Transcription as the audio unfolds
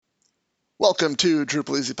Welcome to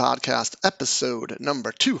DrupalEasy Podcast, episode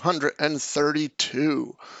number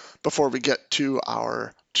 232. Before we get to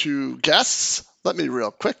our two guests, let me real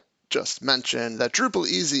quick just mention that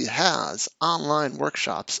DrupalEasy has online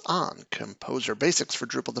workshops on Composer Basics for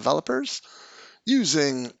Drupal developers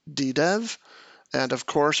using DDEV, and of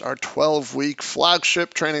course our 12-week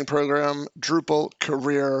flagship training program, Drupal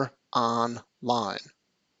Career Online.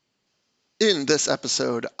 In this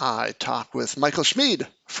episode, I talk with Michael Schmid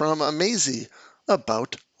from Amazee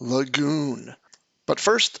about Lagoon. But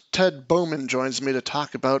first, Ted Bowman joins me to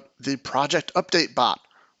talk about the Project Update Bot,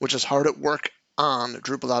 which is hard at work on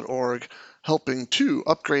Drupal.org, helping to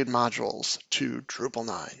upgrade modules to Drupal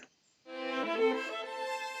 9.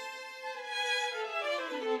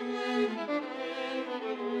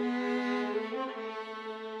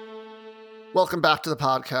 Welcome back to the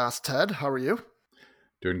podcast, Ted. How are you?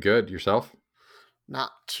 Doing good. Yourself?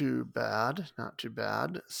 Not too bad.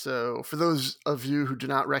 So for those of you who do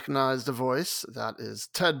not recognize the voice, that is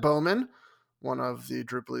Ted Bowman, one of the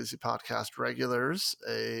DrupalEasy podcast regulars.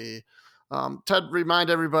 Ted,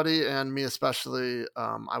 remind everybody, and me especially,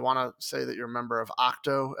 I want to say that you're a member of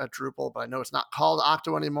Octo at Drupal, but I know it's not called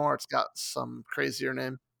Octo anymore. It's got some crazier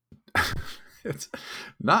name. It's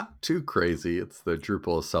not too crazy. It's the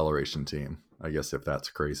Drupal Acceleration Team, I guess, if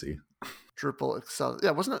that's crazy. Drupal Excel.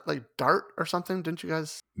 Yeah, wasn't it like Dart or something? Didn't you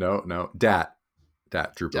guys? No. DAT,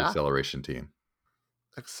 Drupal Acceleration Team.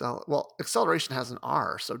 Acceleration has an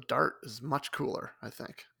R, so Dart is much cooler, I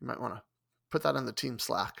think. You might want to put that in the team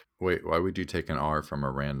Slack. Wait, why would you take an R from a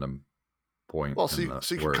random point? Well, so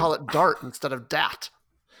you could call it Dart instead of DAT.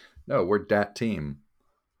 No, we're DAT team.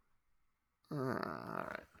 All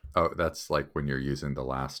right. Oh, that's like when you're using the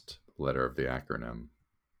last letter of the acronym.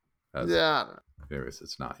 Anyways,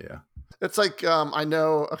 it's not, yeah. It's like, I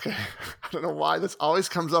know, okay, I don't know why this always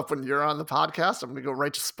comes up when you're on the podcast. I'm going to go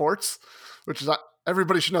right to sports, which is,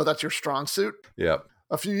 everybody should know that's your strong suit. Yep.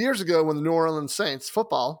 A few years ago when the New Orleans Saints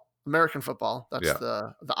football, American football, that's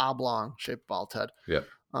the oblong shaped ball, Ted. Yep.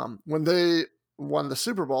 When they won the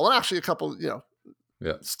Super Bowl, and actually a couple,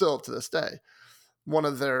 still to this day, one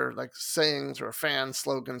of their like sayings or fan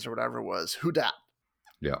slogans or whatever was "Who dat?"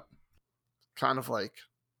 Yeah. Kind of like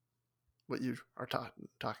what you are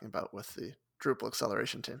talking about with the Drupal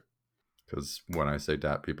Acceleration Team. Because when I say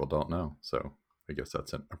DAT, people don't know. So I guess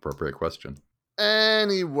that's an appropriate question.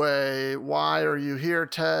 Anyway, why are you here,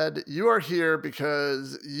 Ted? You are here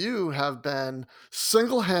because you have been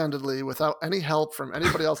single-handedly, without any help from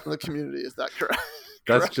anybody else in the community. Is that correct?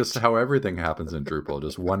 That's just how everything happens in Drupal.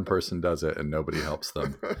 Just one person does it and nobody helps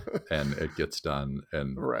them. And it gets done.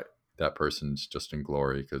 And that person's just in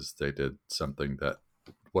glory because they did something that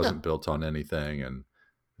wasn't built on anything and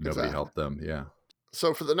nobody helped them. Yeah.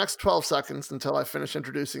 So for the next 12 seconds until I finish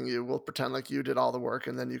introducing you, we'll pretend like you did all the work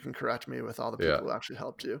and then you can correct me with all the people who actually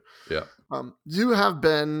helped you. Yeah. You have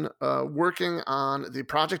been working on the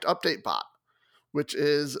Project Update Bot, which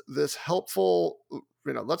is this helpful,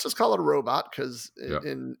 let's just call it a robot because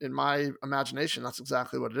in my imagination, that's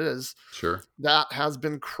exactly what it is. Sure. That has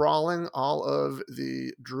been crawling all of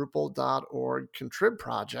the Drupal.org contrib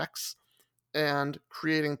projects and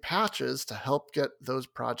creating patches to help get those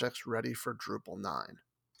projects ready for Drupal 9.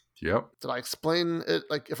 Yep. Did I explain it?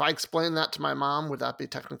 Like, if I explain that to my mom, would that be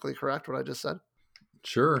technically correct, what I just said?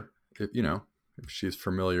 Sure. If she's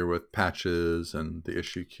familiar with patches and the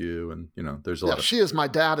issue queue and, there's a lot of... she is. My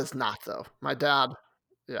dad is not, though. My dad,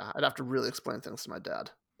 I'd have to really explain things to my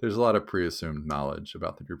dad. There's a lot of pre-assumed knowledge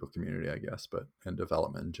about the Drupal community, I guess, and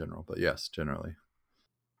development in general. But yes, generally.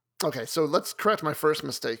 Okay, so let's correct my first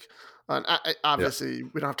mistake. Obviously,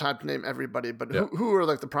 we don't have time to name everybody, but who are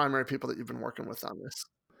like the primary people that you've been working with on this?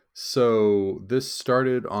 So this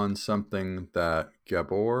started on something that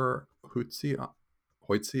Gabor Hoitzi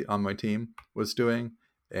on my team was doing,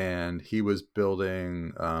 and he was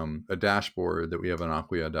building a dashboard that we have on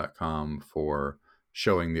Acquia.com for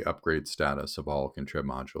showing the upgrade status of all contrib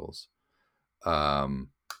modules.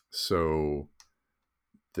 So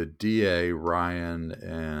the DA, Ryan,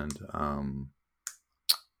 and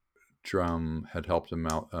Drum had helped him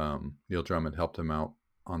out. Neil Drum had helped him out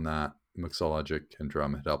on that. Mixologic and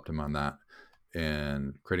Drum had helped him on that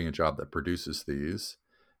and creating a job that produces these.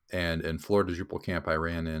 And in Florida Drupal Camp, I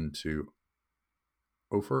ran into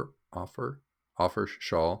Offer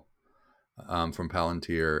Shaw from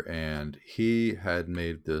Palantir, and he had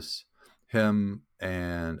made this, him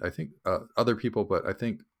and I think other people, but I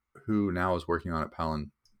think who now is working on it,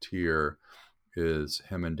 Palantir, is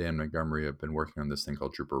him and Dan Montgomery have been working on this thing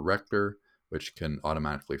called Drupal Rector, which can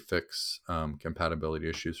automatically fix compatibility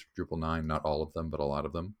issues for Drupal 9. Not all of them, but a lot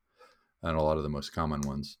of them, and a lot of the most common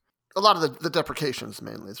ones. A lot of the deprecations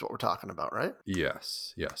mainly is what we're talking about, right?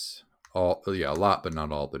 Yes, yes. All yeah, a lot, but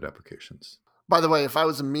not all the deprecations. By the way, if I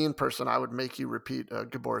was a mean person, I would make you repeat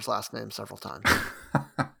Gabor's last name several times.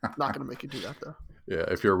 Not going to make you do that, though. Yeah,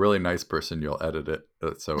 if you're a really nice person, you'll edit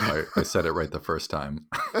it. So I said it right the first time.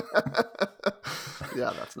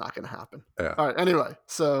 Yeah, that's not going to happen. Yeah. All right. Anyway,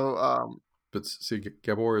 so But see,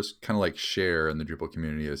 Gabor is kind of like Cher in the Drupal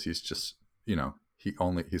community. Is he's just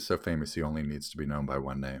he's so famous he only needs to be known by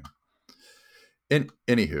one name.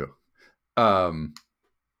 Anywho,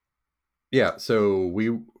 yeah. So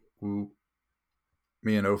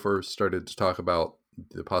me and Ofer started to talk about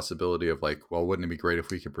the possibility of like, well, wouldn't it be great if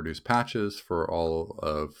we could produce patches for all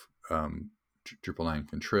of Drupal 9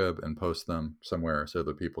 contrib and post them somewhere so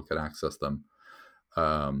that people could access them.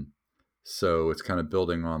 So it's kind of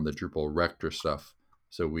building on the Drupal Rector stuff.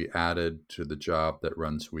 So we added to the job that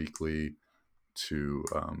runs weekly to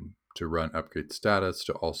run upgrade status,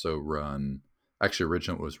 to also run. Actually,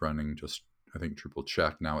 originally it was running just I think Drupal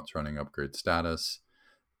check. Now it's running upgrade status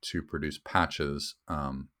to produce patches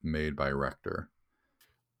made by Rector.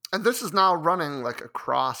 and this is now running like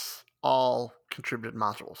across all contributed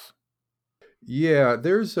modules. Yeah,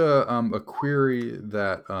 there's a query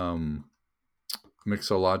that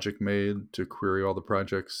Mixologic made to query all the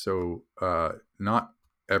projects. So not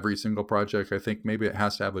every single project. I think maybe it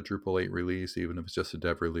has to have a Drupal 8 release, even if it's just a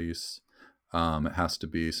dev release. It has to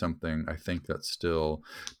be something, I think that's still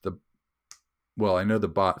well, I know the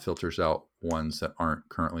bot filters out ones that aren't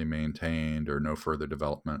currently maintained or no further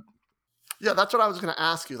development. Yeah, that's what I was going to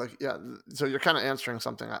ask you. Like, yeah, so you're kind of answering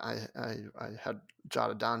something I had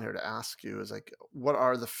jotted down here to ask you is like, what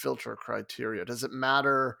are the filter criteria? Does it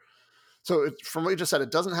matter? So from what you just said,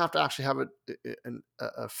 it doesn't have to actually have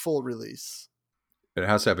a full release. It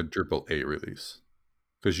has to have a Drupal 8 release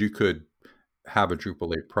because you could have a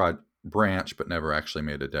Drupal 8 branch but never actually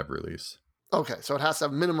made a dev release. Okay, so it has to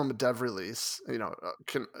have minimum a dev release. A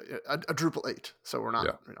Drupal 8. So we're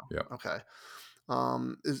not. Yeah. Okay.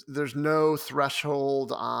 There's no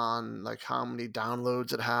threshold on like how many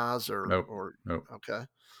downloads it has Nope. okay.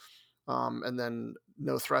 And then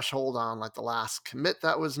no threshold on like the last commit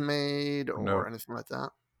that was made or anything like that.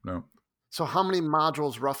 No. So how many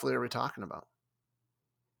modules roughly are we talking about?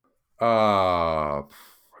 I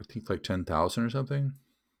think like 10,000 or something.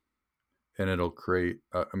 And it'll create,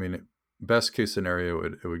 best case scenario,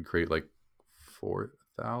 it would create like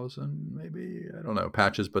 4,000 maybe. I don't know,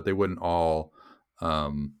 patches, but they wouldn't all,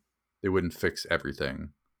 they wouldn't fix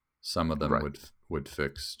everything. Some of them would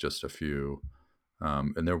fix just a few.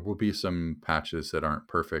 And there will be some patches that aren't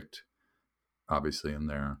perfect, obviously, in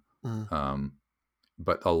there.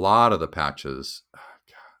 But a lot of the patches,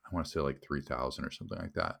 I want to say like 3,000 or something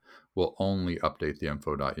like that, will only update the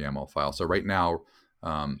info.yaml file. So right now,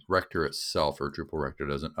 Rector itself, or Drupal Rector,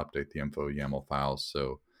 doesn't update the info YAML files.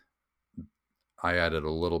 So I added a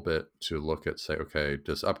little bit to look at, say, okay,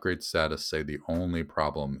 does upgrade status say the only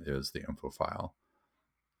problem is the info file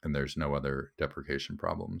and there's no other deprecation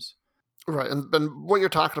problems? Right. And what you're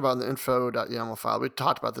talking about in the info.yaml file, we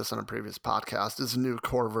talked about this on a previous podcast, is a new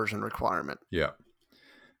core version requirement. Yeah.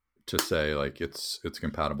 To say like it's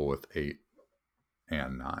compatible with 8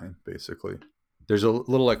 and 9, basically. There's a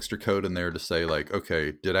little extra code in there to say like,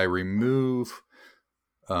 okay, did I remove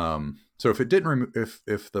so if it didn't remove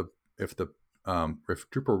if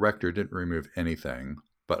Drupal Rector didn't remove anything,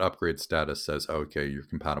 but upgrade status says, okay, you're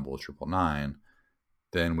compatible with Drupal 9,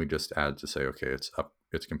 then we just add to say, okay,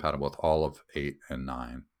 it's compatible with all of 8 and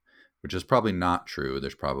 9, which is probably not true.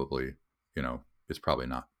 There's probably, it's probably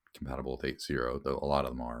not compatible with 8.0, though a lot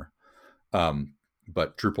of them are.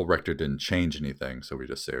 But Drupal Rector didn't change anything, so we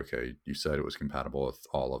just say, okay, you said it was compatible with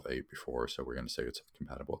all of 8 before, so we're going to say it's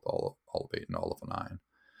compatible with all of 8 and all of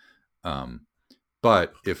 9.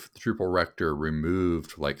 But if Drupal Rector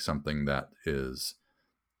removed like something that is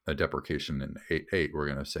a deprecation in 8.8, we're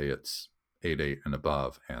going to say it's 8.8 and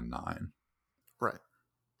above and 9. Right.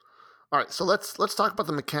 All right, so let's talk about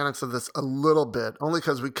the mechanics of this a little bit, only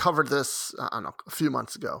because we covered this I don't know, a few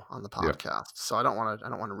months ago on the podcast. Yeah. So I don't want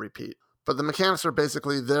to repeat. But the mechanics are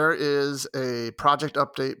basically there is a project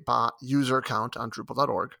update bot user account on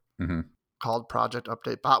Drupal.org called Project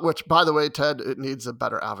Update Bot, which, by the way, Ted, it needs a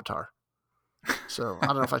better avatar. So I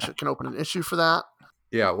don't know if I can open an issue for that.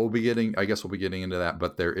 Yeah, we'll be getting into that.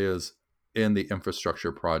 But there is, in the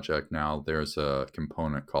infrastructure project now, there's a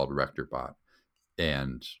component called RectorBot,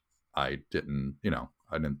 and I didn't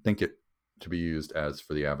think it to be used as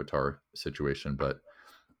for the avatar situation, but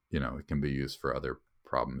it can be used for other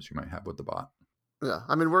problems you might have with the bot. Yeah,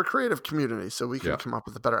 I mean, we're a creative community, so we can come up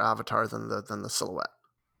with a better avatar than the silhouette.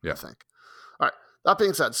 Yeah. I think. All right, That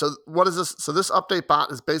being said, so what is this? So this update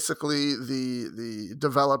bot is basically the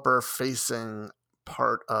developer facing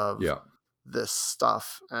part of Yeah. this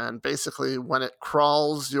stuff. And basically when it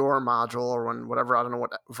crawls your module or when whatever, I don't know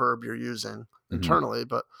what verb you're using internally,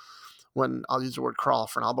 but when I'll use the word crawl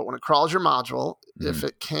for now, but when it crawls your module, if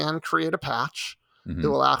it can create a patch, it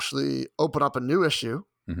will actually open up a new issue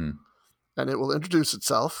and it will introduce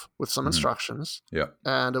itself with some instructions Yeah.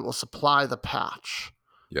 and it will supply the patch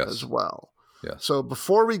as well. Yes. So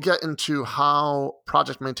before we get into how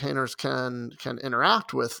project maintainers can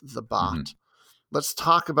interact with the bot, let's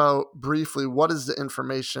talk about briefly what is the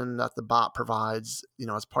information that the bot provides,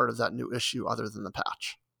 as part of that new issue other than the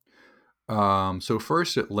patch. So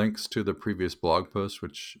first it links to the previous blog post,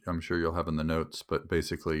 which I'm sure you'll have in the notes, but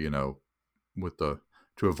basically, to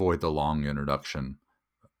avoid the long introduction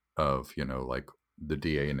of, like the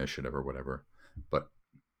DA initiative or whatever, but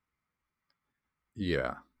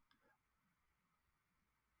yeah.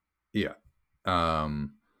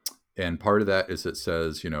 And part of that is it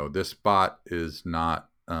says, this bot is not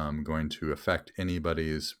going to affect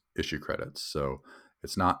anybody's issue credits. So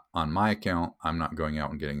it's not on my account. I'm not going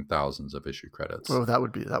out and getting thousands of issue credits. Oh, that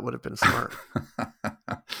would have been smart.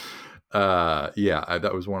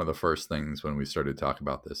 That was one of the first things when we started talking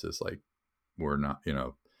about this is like, we're not,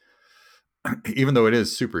 even though it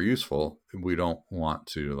is super useful, we don't want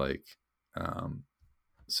to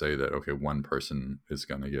say that, okay, one person is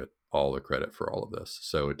going to get all the credit for all of this.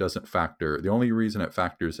 So it doesn't factor. The only reason it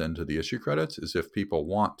factors into the issue credits is if people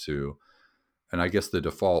want to, and I guess the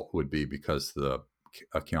default would be because the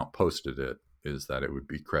account posted it, is that it would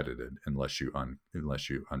be credited unless you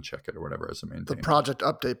uncheck it or whatever as a maintainer. The project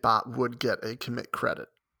update bot would get a commit credit.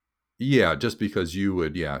 Yeah, just because you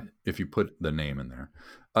would, if you put the name in there.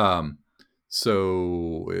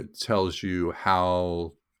 So it tells you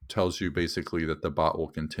basically that the bot will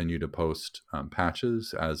continue to post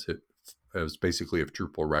patches as basically if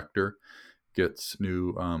Drupal Rector gets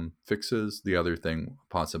new fixes. The other thing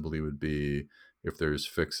possibly would be if there's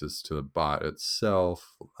fixes to the bot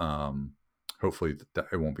itself. Hopefully that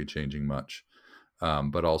it won't be changing much.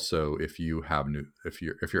 But also if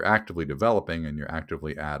you're actively developing and you're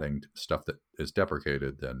actively adding stuff that is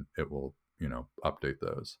deprecated, then it will update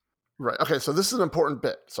those. Right. Okay. So this is an important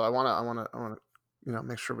bit. So I want to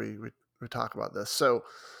make sure we talk about this. So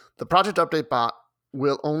the project update bot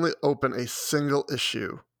will only open a single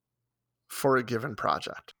issue for a given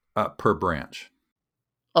project. Per branch.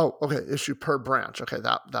 Oh, okay. Issue per branch. Okay.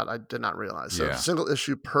 That I did not realize. So single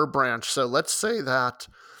issue per branch. So let's say that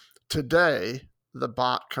today the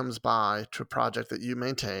bot comes by to a project that you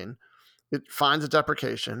maintain. It finds a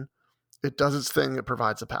deprecation. It does its thing. It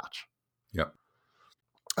provides a patch. Yep.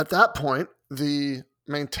 At that point, the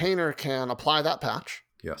maintainer can apply that patch.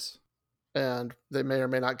 Yes. And they may or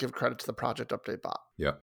may not give credit to the project update bot.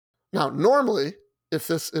 Yep. Now, normally, if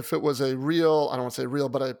it was a real, I don't want to say real,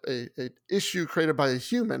 but a issue created by a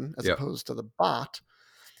human as opposed to the bot,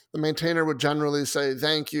 the maintainer would generally say,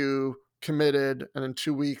 thank you, committed, and in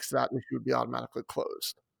 2 weeks, that issue would be automatically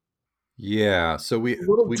closed. Yeah, so a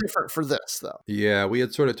little different for this, though. Yeah, we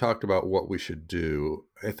had sort of talked about what we should do.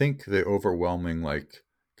 I think the overwhelming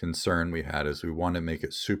concern we had is we want to make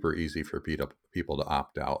it super easy for people to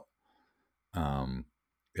opt out.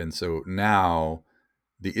 And so now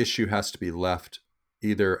the issue has to be left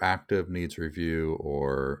either active, needs review,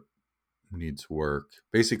 or needs work.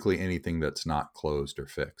 Basically anything that's not closed or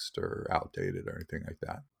fixed or outdated or anything like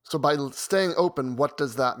that. So by staying open, what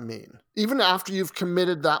does that mean? Even after you've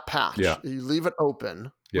committed that patch, you leave it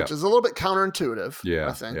open, which is a little bit counterintuitive,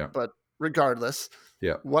 I think. But regardless,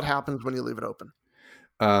 what happens when you leave it open?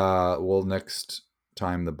 Well, next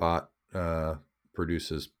time the bot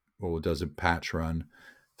does a patch run,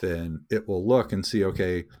 then it will look and see,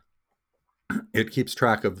 okay, it keeps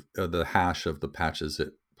track of the hash of the patches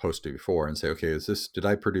it posted before and say, okay, did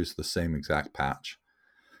I produce the same exact patch?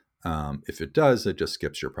 If it does, it just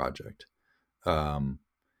skips your project.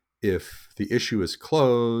 If the issue is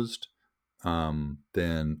closed,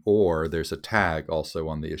 then, or there's a tag also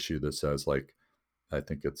on the issue that says I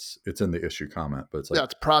think it's in the issue comment, but it's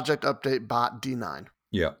it's project update bot D9.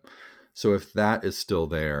 Yeah. So if that is still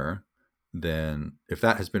there, then if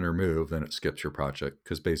that has been removed, then it skips your project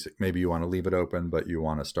because maybe you want to leave it open, but you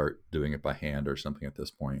want to start doing it by hand or something at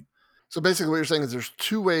this point. So basically what you're saying is there's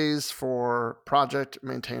 2 ways for project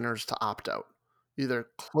maintainers to opt out, either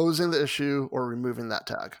closing the issue or removing that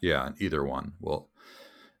tag. Yeah, either one. Well,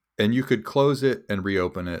 and you could close it and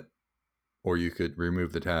reopen it, or you could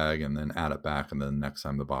remove the tag and then add it back. And then next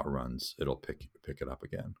time the bot runs, it'll pick it up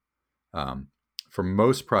again. For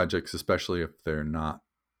most projects, especially if they're not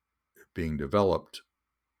being developed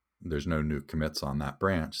there's no new commits on that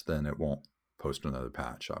branch, then it won't post another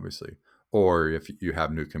patch, obviously. Or if you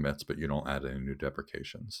have new commits, but you don't add any new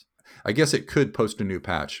deprecations. I guess it could post a new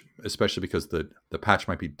patch, especially because the patch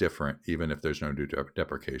might be different, even if there's no new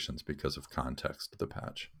deprecations because of context of the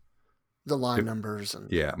patch. The line numbers. And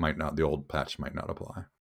yeah, it might not. The old patch might not apply.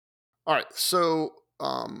 All right. So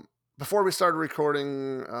before we started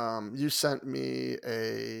recording, you sent me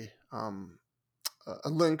a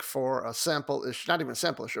link for a sample issue, not even a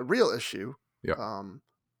sample issue, a real issue. Yep.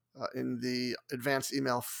 In the advanced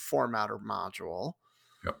email formatter module.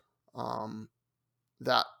 Yep.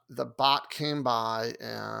 That the bot came by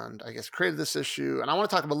and I guess created this issue. And I want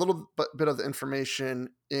to talk about a little bit of the information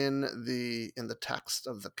in the text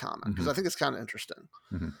of the comment, because I think it's kind of interesting.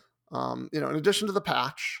 In addition to the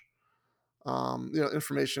patch,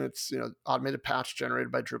 information, it's, automated patch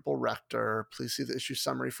generated by Drupal Rector. Please see the issue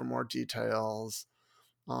summary for more details.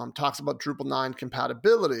 Talks about Drupal 9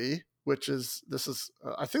 compatibility, which is,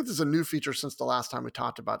 I think this is a new feature since the last time we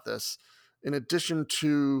talked about this. In addition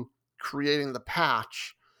to creating the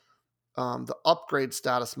patch, the upgrade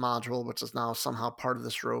status module, which is now somehow part of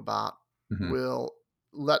this robot, will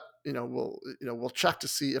let, we'll check to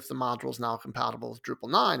see if the module is now compatible with Drupal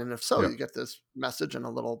 9. And if so, you get this message and a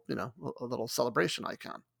little celebration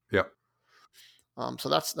icon. Yep. So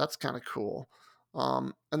that's kind of cool.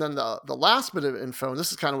 And then the last bit of info, and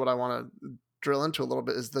this is kind of what I want to drill into a little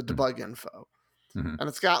bit, is the debug info. And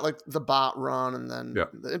it's got like the bot run. And then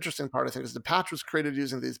the interesting part, I think, is the patch was created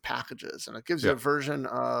using these packages. And it gives you a version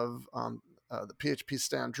of the PHP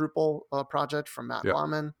stand Drupal project from Matt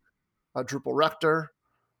Bowman, Drupal Rector.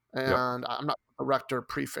 And I'm not what the Rector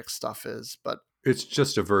prefix stuff is, but it's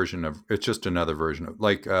just it's just another version of,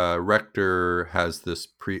 like, Rector has this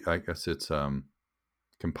I guess it's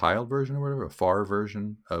compiled version or whatever, a FAR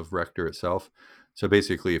version of Rector itself. So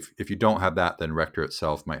basically, if you don't have that, then Rector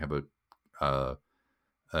itself might have a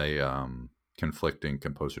conflicting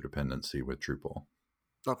composer dependency with Drupal.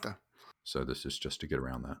 Okay. So this is just to get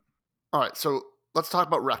around that. All right. So let's talk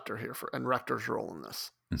about Rector here and Rector's role in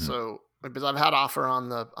this. So, because I've had Offer on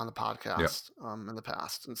the podcast in the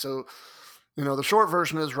past, and so, the short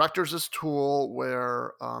version is Rector's this tool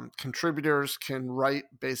where contributors can write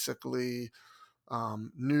basically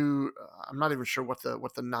new. I'm not even sure what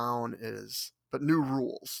the noun is, but new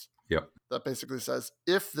rules. That basically says,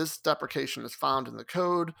 if this deprecation is found in the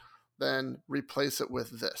code, then replace it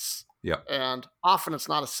with this. And often it's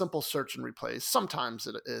not a simple search and replace. Sometimes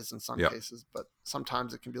it is in some cases, but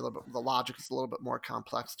sometimes it can be a little bit, the logic is a little bit more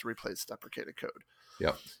complex to replace deprecated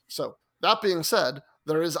code. So that being said,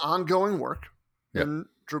 there is ongoing work in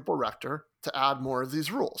Drupal Rector to add more of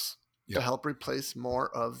these rules to help replace more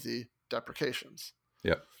of the deprecations.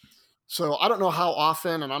 So I don't know how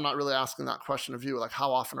often, and I'm not really asking that question of you, like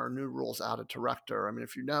how often are new rules added to Rector? I mean,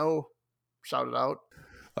 if you know, shout it out.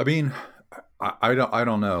 I mean, I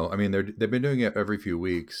don't know. I mean, they've been doing it every few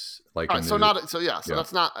weeks. Like, all right, so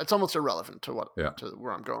that's not. It's almost irrelevant to to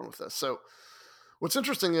where I'm going with this. So what's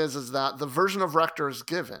interesting is that the version of Rector is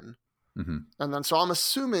given, and then so I'm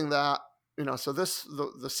assuming that so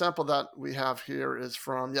the sample that we have here is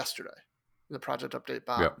from yesterday. The project update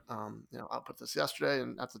bot, output this yesterday,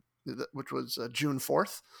 and which was June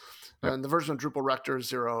 4th, and the version of Drupal Rector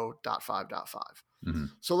is 0.5.5.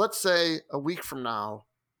 So let's say a week from now,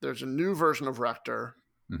 there's a new version of Rector.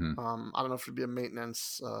 I don't know if it'd be a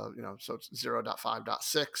maintenance, so it's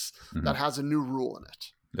 0.5.6 that has a new rule in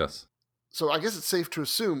it. So I guess it's safe to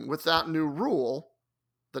assume with that new rule,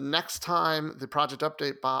 the next time the project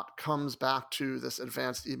update bot comes back to this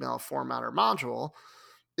advanced email formatter module,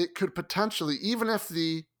 it could potentially, even if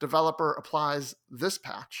the developer applies this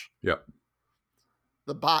patch,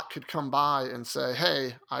 the bot could come by and say,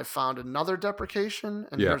 hey, I found another deprecation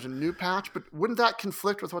and here's a new patch. But wouldn't that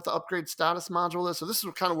conflict with what the upgrade status module is? So this is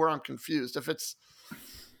kind of where I'm confused.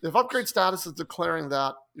 If upgrade status is declaring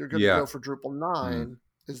that you're good to go for Drupal 9,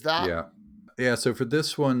 is that? Yeah. So for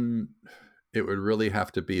this one, it would really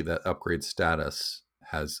have to be that upgrade status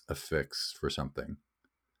has a fix for something.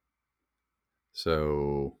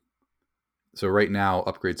 So right now,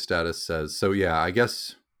 upgrade status says, I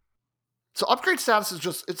guess. So upgrade status is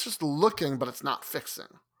just looking, but it's not fixing.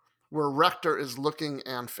 Where Rector is looking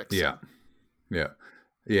and fixing.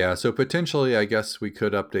 Yeah. So potentially, I guess we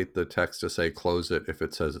could update the text to say close it if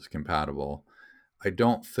it says it's compatible. I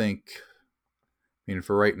don't think. I mean,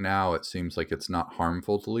 for right now, it seems like it's not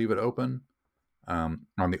harmful to leave it open. On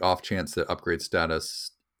the off chance that upgrade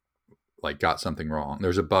status got something wrong.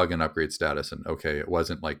 There's a bug in upgrade status, and it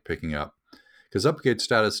wasn't picking up, Because upgrade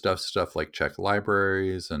status stuff like check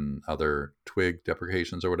libraries and other twig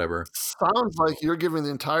deprecations or whatever. Sounds like you're giving the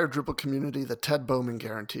entire Drupal community the Ted Bowman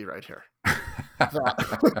guarantee right here.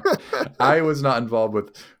 That. I was not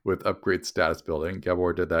involved with upgrade status building.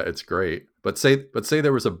 Gabor did that. It's great. But say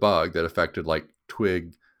there was a bug that affected like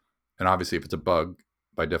twig, and obviously if it's a bug,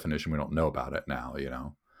 by definition we don't know about it now, you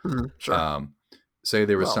know. Sure. Say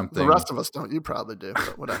there was Well, something. the rest of us don't. You probably do,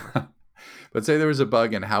 but whatever. But say there was a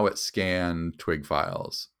bug in how it scanned twig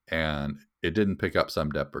files and it didn't pick up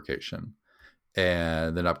some deprecation,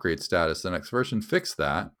 and then upgrade status, the next version fixed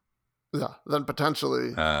that. Yeah, then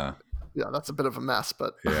potentially, yeah, that's a bit of a mess,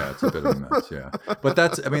 but yeah, it's a bit of a mess. Yeah, but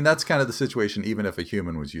that's kind of the situation, even if a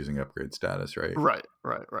human was using upgrade status, right? Right.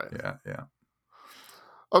 Yeah.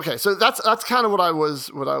 Okay, so that's kind of what I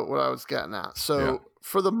was getting at. So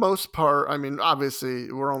for the most part, I mean,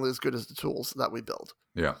 obviously, we're only as good as the tools that we build.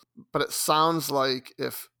 Yeah. But it sounds like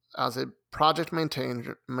if, as a project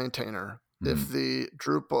maintainer, if the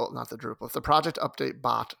if the project update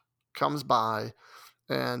bot comes by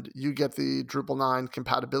and you get the Drupal 9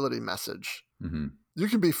 compatibility message, you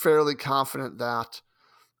can be fairly confident that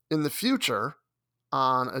in the future,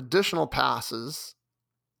 on additional passes,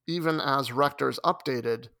 even as Rector is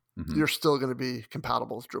updated, you're still going to be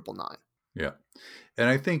compatible with Drupal 9. Yeah. And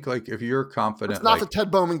I think like if you're confident, it's not the Ted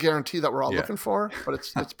Bowman guarantee that we're all looking for, but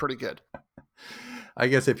it's pretty good. I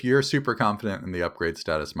guess if you're super confident in the upgrade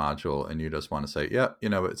status module and you just want to say, yeah, you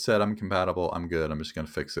know, it said I'm compatible, I'm good, I'm just going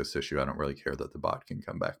to fix this issue. I don't really care that the bot can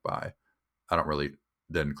come back by. I don't really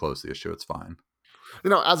then close the issue. It's fine. You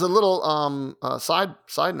know, as a little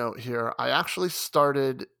side note here, I actually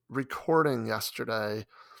started recording yesterday,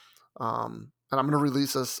 and I'm going to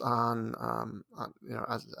release this on you know,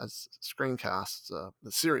 as screencasts,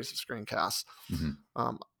 the series of screencasts.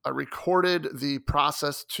 I recorded the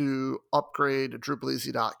process to upgrade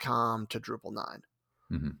DrupalEasy.com to Drupal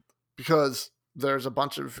 9 because there's a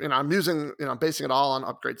bunch of, I'm basing it all on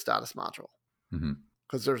upgrade status module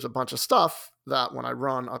because there's a bunch of stuff that when I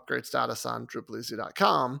run upgrade status on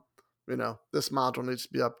DrupalEasy.com, this module needs to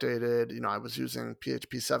be updated. I was using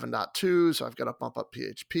PHP 7.2, so I've got to bump up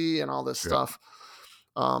PHP and all this stuff.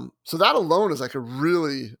 So that alone is like a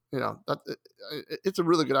really, it's a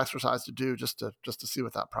really good exercise to do just to see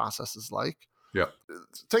what that process is like. Yeah.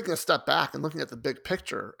 Taking a step back and looking at the big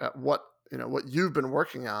picture at what you've been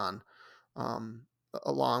working on,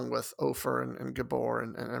 along with Ofer and Gabor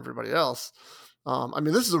and everybody else. I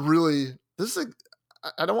mean, this is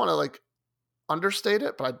I don't want to like understate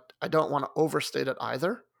it, but I don't want to overstate it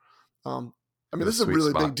either. I mean, this is a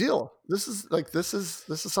really big deal. This is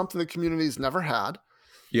something the community's never had.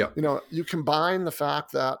 Yeah. You combine the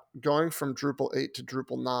fact that going from Drupal 8 to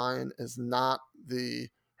Drupal 9 is not the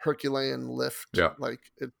Herculean lift like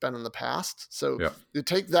it's been in the past. So you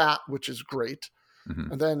take that, which is great.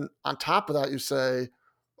 And then on top of that, you say,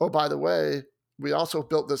 oh, by the way, we also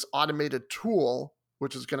built this automated tool,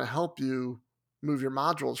 which is going to help you move your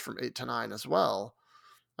modules from 8 to 9 as well.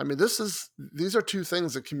 I mean, these are two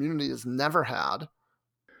things the community has never had.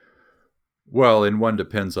 Well, and one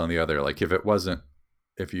depends on the other. Like if it wasn't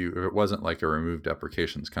like a removed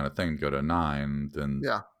deprecations kind of thing, go to 9, then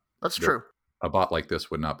that's true. A bot like this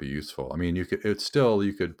would not be useful. I mean, you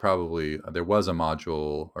could probably, there was a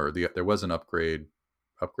module there was an upgrader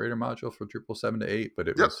module for Drupal 7 to 8, but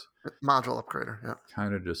it was module upgrader. Yeah.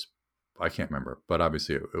 Kind of just, I can't remember, but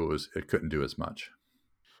obviously it couldn't do as much.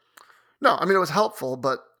 No, I mean, it was helpful,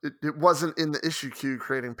 but it wasn't in the issue queue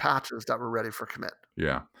creating patches that were ready for commit.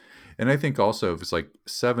 Yeah. And I think also if it's like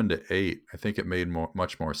 7 to 8, I think it made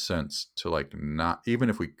much more sense to like not,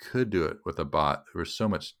 even if we could do it with a bot, there was so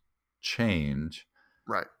much change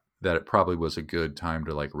that it probably was a good time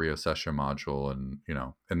to like reassess your module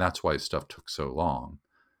and that's why stuff took so long.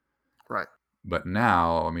 Right. But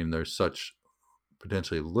now, I mean, there's such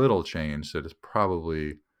potentially little change that it's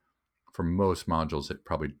probably, for most modules, it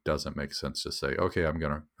probably doesn't make sense to say, okay, I'm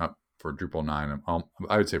going to, for Drupal 9,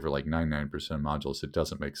 I would say for like 99% of modules, it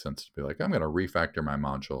doesn't make sense to be like, I'm going to refactor my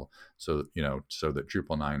module so that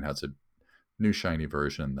Drupal 9 has a new shiny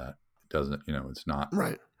version that doesn't, it's not.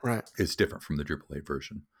 Right. It's different from the Drupal 8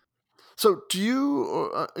 version. So do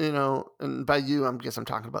you, and by you, I guess I'm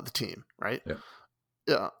talking about the team, right?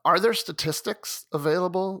 Yeah. Are there statistics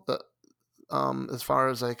available that, as far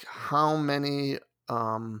as like how many,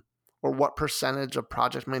 or what percentage of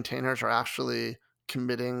project maintainers are actually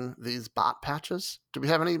committing these bot patches? Do we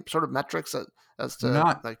have any sort of metrics as to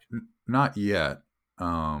not yet?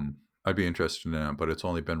 I'd be interested in it, but it's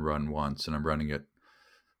only been run once, and I'm running it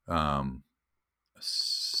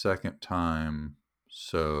second time.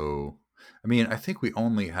 So, I mean, I think we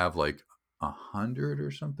only have like 100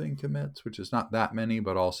 or something commits, which is not that many,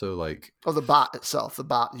 but also like Oh, the bot itself, the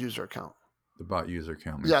bot user account. the bot user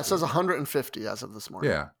count. Yeah, it says 150 as of this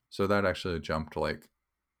morning. Yeah, so that actually jumped to like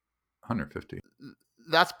 150.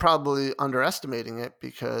 That's probably underestimating it,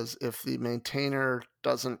 because if the maintainer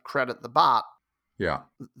doesn't credit the bot, Yeah,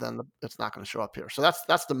 then it's not going to show up here. So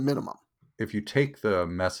that's the minimum. if you take the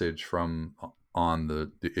message from on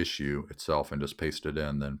the issue itself and just paste it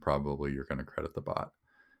in, then probably you're going to credit the bot.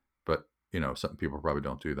 But some people probably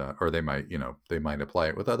don't do that, or they might they might apply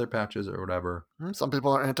it with other patches or whatever. Some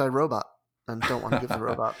people are anti-robot and don't want to give the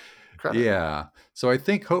robot credit. Yeah, so I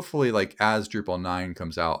think hopefully, like, as Drupal 9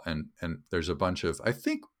 comes out and there's a bunch of, I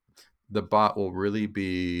think the bot will really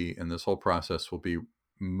be, and this whole process will be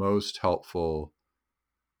most helpful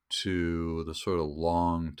to the sort of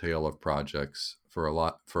long tail of projects,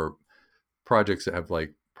 for projects that have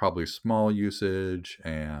like probably small usage.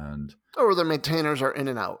 And Or the maintainers are in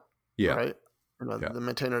and out, yeah, right? yeah, The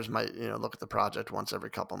maintainers might look at the project once every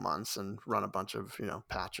couple months and run a bunch of yeah.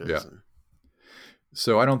 patches. And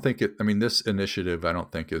So I don't think this initiative, I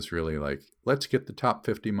don't think is really like, let's get the top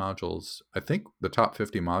 50 modules. I think the top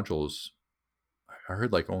 50 modules, I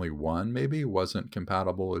heard like only one maybe wasn't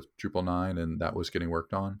compatible with Drupal 9, and that was getting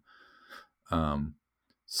worked on.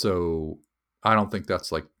 So I don't think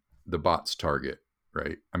that's like the bot's target,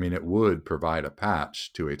 right? I mean, it would provide a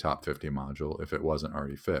patch to a top 50 module if it wasn't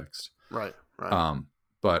already fixed. right.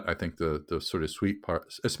 But I think the sort of sweet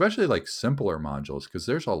part, especially like simpler modules, because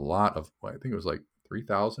there's a lot of, I think it was like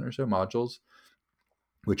 3,000 or so modules,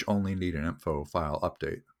 which only need an info file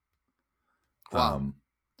update. Wow.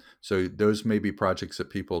 So those may be projects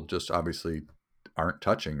that people just obviously aren't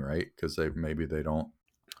touching, right? Because maybe they don't.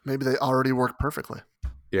 Maybe they already work perfectly.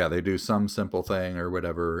 Yeah, they do some simple thing or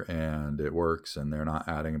whatever, and it works, and they're not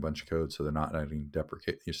adding a bunch of code, so they're not adding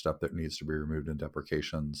stuff that needs to be removed in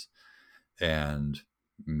deprecations, and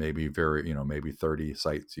maybe maybe 30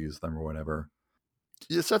 sites use them or whatever.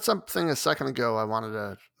 You said something a second ago I wanted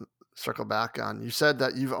to circle back on. You said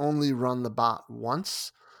that you've only run the bot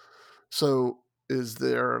once. So is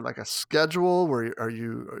there like a schedule where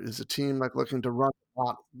is the team like looking to run the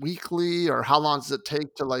bot weekly, or how long does it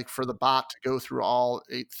take to for the bot to go through all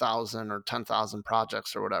 8,000 or 10,000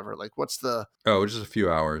 projects or whatever? Like what's the Oh, just a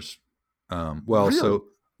few hours. Well, Really? so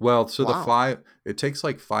the Wow. it takes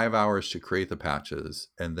like 5 hours to create the patches,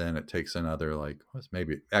 and then it takes another like,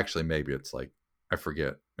 maybe it's like, I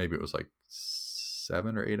forget, maybe it was like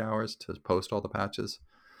 7 or 8 hours to post all the patches.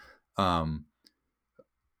 Um,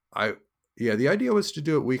 I Yeah, the idea was to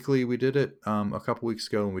do it weekly. We did it a couple weeks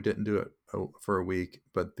ago, and we didn't do it for a week.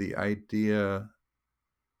 But the idea,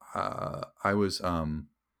 I was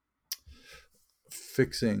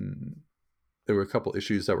fixing. There were a couple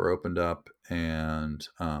issues that were opened up, and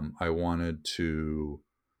I wanted to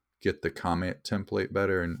get the comment template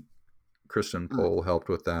better, and Kristen Mm. Pohl helped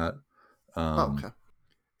with that. Oh, Um, okay.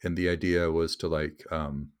 and the idea was to like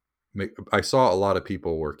I saw a lot of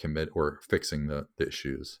people were fixing the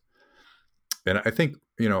issues, and I think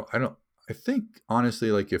I think honestly,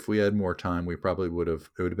 like, if we had more time, we probably would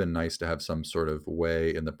have. It would have been nice to have some sort of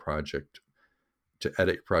way in the project to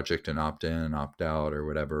edit project and opt in and opt out or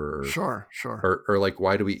whatever, Sure, sure. or like,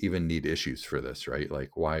 why do we even need issues for this, right?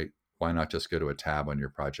 Like, why not just go to a tab on your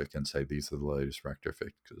project and say these are the latest vector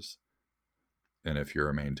fixes, and if you're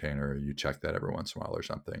a maintainer, you check that every once in a while or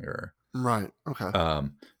something. Or Right. Okay.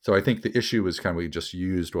 so I think the issue was kind of, we just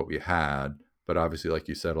used what we had, but obviously, like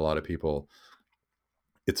you said, a lot of people,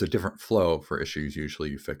 it's a different flow for issues.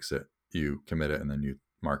 Usually you fix it, you commit it, and then you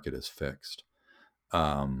mark it as fixed.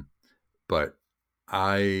 But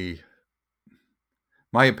I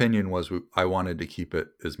my opinion was, I wanted to keep it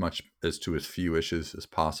as much as to as few issues as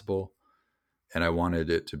possible, and I wanted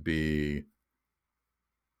to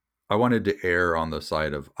err on the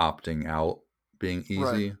side of opting out being Right.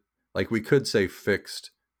 easy. Like, we could say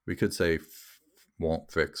fixed, we could say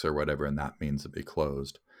won't fix or whatever, and that means it be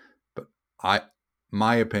closed. But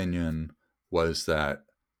my opinion was that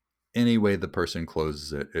any way the person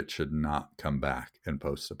closes it, it should not come back and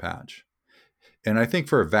post a patch. And I think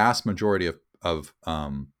for a vast majority of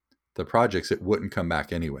the projects, it wouldn't come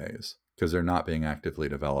back anyways, because they're not being actively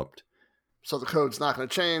developed. So the code's not going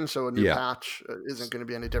to change. So a new Yeah. patch isn't going to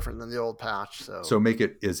be any different than the old patch. So So make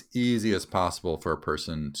it as easy as possible for a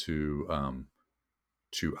person to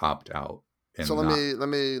opt out so and let not. me let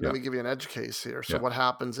me let Yeah. me give you an edge case here. So Yeah. what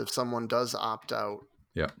happens if someone does opt out,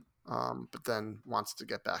 Yeah. but then wants to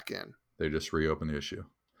get back in? They just reopen the issue.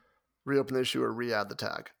 Reopen the issue or re-add the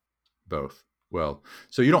tag? Both. Well,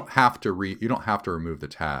 so you don't have to remove the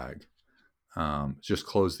tag. Just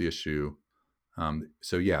close the issue.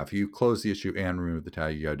 So yeah, if you close the issue and remove the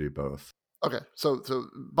tag, you got to do both. Okay, so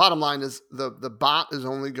bottom line is the bot is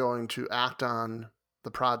only going to act on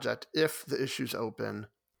the project if the issue's open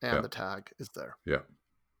and Yeah. the tag is there. Yeah.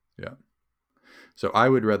 Yeah. So I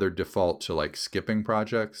would rather default to like skipping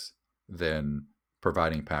projects than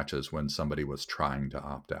providing patches when somebody was trying to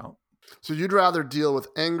opt out. So you'd rather deal with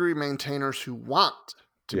angry maintainers who want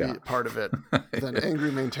to Yeah. be part of it than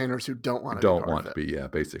angry maintainers who don't want to be Don't part want of to it. be. Yeah.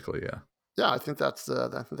 Basically. Yeah. Yeah, I think that's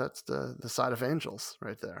the side of angels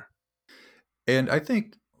right there. And I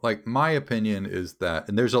think like my opinion is that,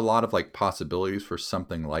 and there's a lot of like possibilities for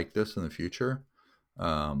something like this in the future.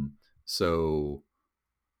 Um, so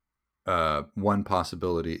one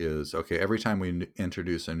possibility is, okay, every time we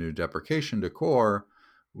introduce a new deprecation to core,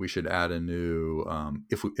 we should add a new,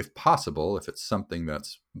 if possible, if it's something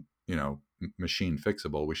that's, machine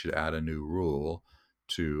fixable, we should add a new rule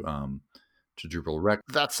to Drupal rec.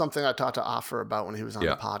 That's something I talked to Offer about when he was on the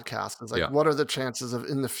Yeah. podcast. It's like, Yeah. what are the chances of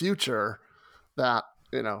in the future that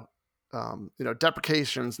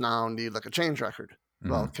deprecations now need like a change record?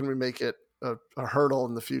 Well, Hmm. can we make it a hurdle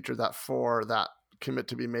in the future that for that commit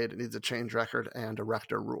to be made, it needs a change record and a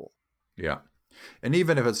rector rule? Yeah. And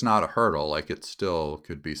even if it's not a hurdle, like it still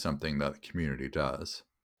could be something that the community does.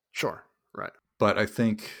 Sure, right, But I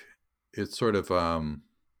think it's sort of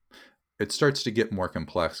it starts to get more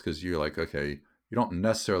complex because you're like, okay, you don't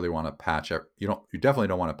necessarily want to patch. You definitely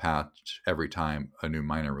don't want to patch every time a new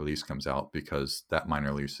minor release comes out, because that minor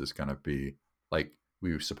release is going to be like,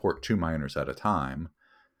 we support 2 minors at a time,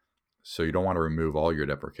 so you don't want to remove all your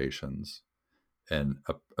deprecations. And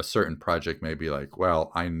a certain project may be like,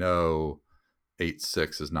 well, I know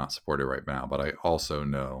 8.6 is not supported right now, but I also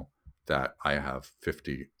know that I have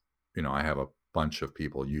 50, I have a bunch of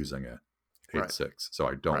people using it, right, 8.6. So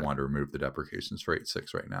I don't right. want to remove the deprecations for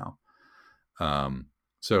 8.6 right now.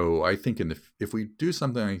 So I think if we do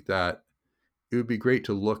something like that, it would be great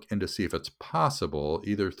to look into see if it's possible,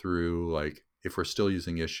 either through like, if we're still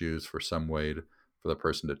using issues, for some way for the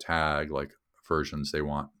person to tag like versions they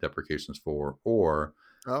want deprecations for, or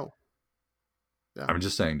Oh, yeah, I'm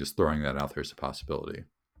just saying, just throwing that out there as a possibility.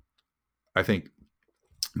 I think,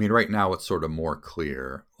 I mean, right now it's sort of more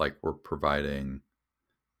clear, like we're providing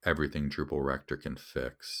everything Drupal Rector can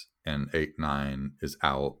fix, and 8.9 is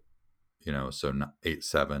out, so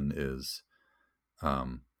 8.7 is,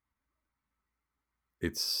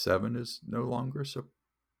 8.7 is no longer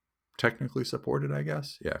technically supported, I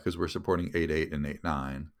guess. Yeah, because we're supporting 8.8 and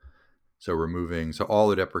 8.9. So all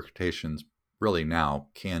the deprecations really now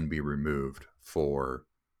can be removed for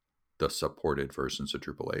the supported versions of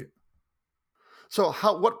Drupal 8. so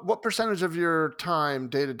what percentage of your time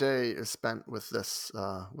day to day is spent with this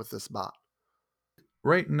bot?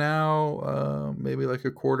 Right now, maybe like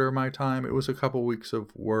a quarter of my time. It was a couple weeks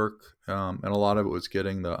of work, and a lot of it was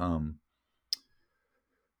getting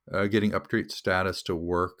upgrade status to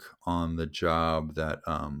work on the job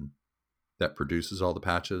that produces all the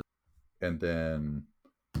patches, and then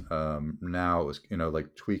now it was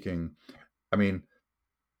like tweaking. I mean,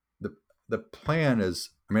 the the plan is.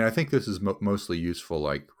 I mean, I think this is mostly useful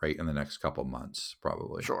like right in the next couple months,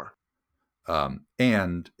 probably, Sure.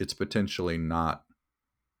 and it's potentially not.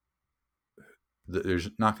 There's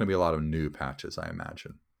not going to be a lot of new patches, I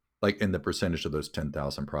imagine. Like in the percentage of those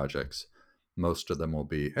 10,000 projects, most of them will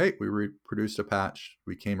be, hey, we produced a patch,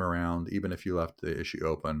 we came around, even if you left the issue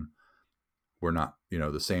open, we're not,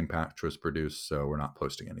 the same patch was produced, so we're not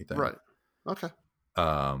posting anything. Right. Okay.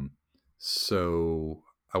 Um, so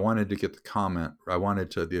I wanted to get the comment. I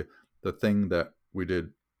wanted to the thing that we did.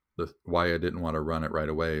 Why I didn't want to run it right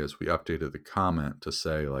away is we updated the comment to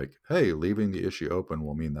say like, hey, leaving the issue open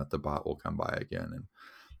will mean that the bot will come by again,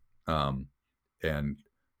 um, and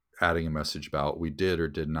adding a message about we did or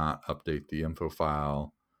did not update the info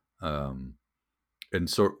file. And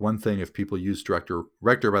so one thing, if people use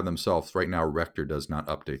Rector by themselves, right now Rector does not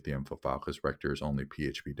update the info file because Rector is only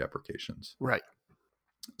PHP deprecations. Right.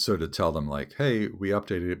 So to tell them like, hey, we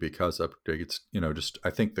updated it because updates, just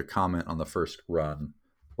I think the comment on the first run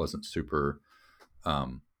wasn't super,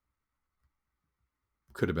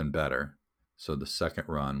 could have been better. So the second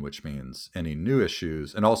run, which means any new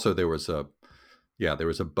issues, and also there was a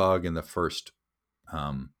bug in the first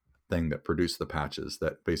thing that produced the patches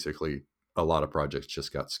that basically a lot of projects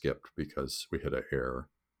just got skipped because we hit an error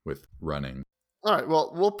with running. All right.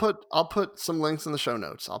 Well, I'll put some links in the show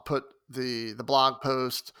notes. I'll put the blog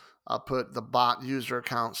post. I'll put the bot user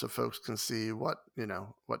account so folks can see what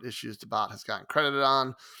issues the bot has gotten credited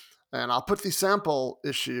on. And I'll put the sample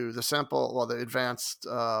issue, the advanced,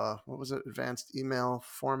 what was it? Advanced email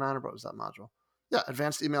formatter. What was that module? Yeah,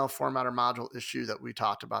 advanced email formatter module issue that we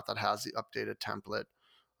talked about that has the updated template.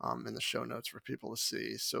 in the show notes for people to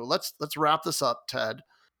see. So let's wrap this up, Ted.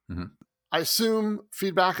 Mhm. I assume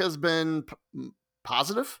feedback has been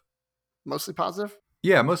positive, mostly positive.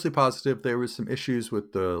 Yeah, mostly positive. There was some issues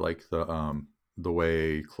with the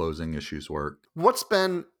way closing issues work. What's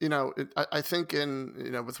been, I think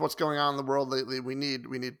with what's going on in the world lately, we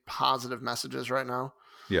need positive messages right now.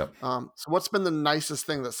 Yeah. So what's been the nicest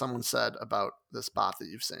thing that someone said about this bot that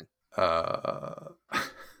you've seen? I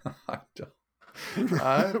don't,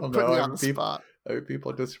 I don't know. Putting you on the spot.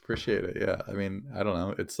 People just appreciate it. Yeah. I mean, I don't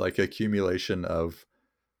know. It's like accumulation of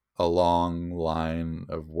a long line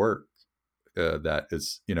of work that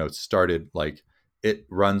is, started like it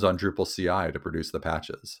runs on Drupal CI to produce the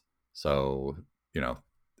patches. So,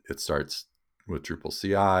 it starts with Drupal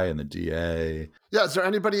CI and the DA. Yeah. Is there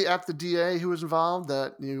anybody at the DA who was involved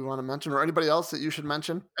that you want to mention, or anybody else that you should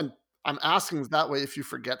mention? And I'm asking that way, if you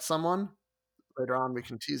forget someone later on, we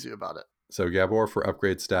can tease you about it. So Gabor for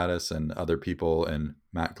upgrade status and other people, and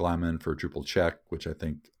Matt Gleiman for Drupal check, which I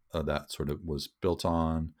think that sort of was built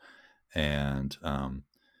on, and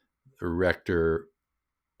Rector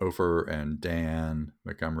Ofer and Dan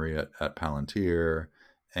Montgomery at Palantir,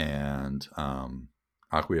 and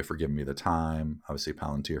Acquia for giving me the time. Obviously,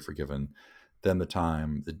 Palantir for giving them the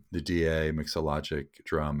time. The DA, Mixologic,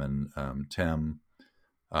 Drum, and Tim.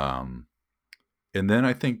 And then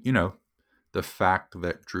I think, the fact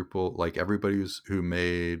that Drupal, like everybody who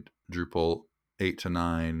made Drupal 8 to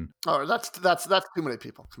 9. Oh, that's too many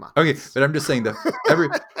people. Come on. Okay, but I'm just saying that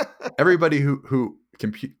everybody who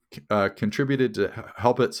contributed to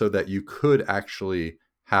help it so that you could actually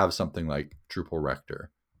have something like Drupal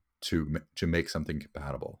Rector to make something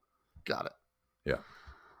compatible. Got it. Yeah.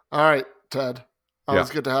 All right, Ted. Always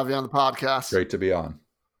good to have you on the podcast. Great to be on.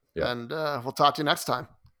 Yeah. And we'll talk to you next time.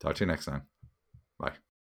 Talk to you next time. Bye.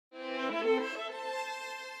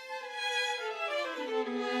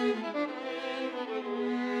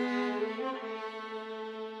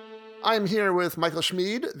 I'm here with Michael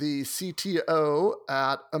Schmid, the CTO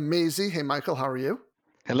at Amazee. Hey, Michael, how are you?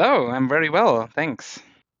 Hello, I'm very well, thanks.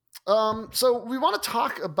 So we want to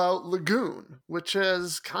talk about Lagoon, which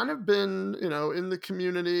has kind of been, in the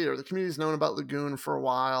community, or the community's known about Lagoon for a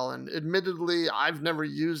while. And admittedly, I've never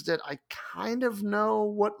used it. I kind of know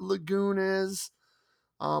what Lagoon is,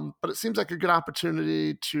 but it seems like a good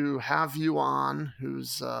opportunity to have you on,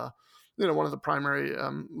 who's, one of the primary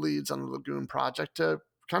leads on the Lagoon project, to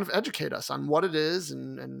kind of educate us on what it is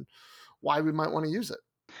and why we might want to use it.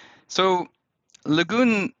 So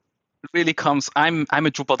Lagoon really comes, I'm a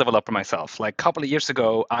Drupal developer myself. Like a couple of years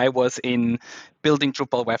ago, I was in building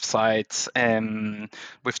Drupal websites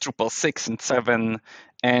with Drupal 6 and 7.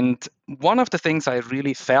 And one of the things I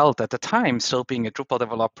really felt at the time, still being a Drupal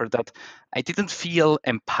developer, that I didn't feel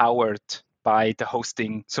empowered by the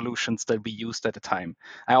hosting solutions that we used at the time.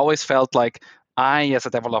 I always felt like I, as a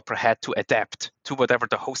developer, had to adapt to whatever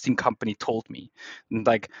the hosting company told me. And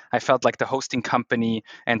like I felt like the hosting company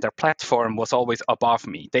and their platform was always above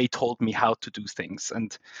me. They told me how to do things.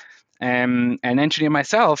 And an engineer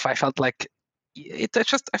myself, I felt like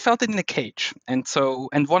I felt it in a cage. And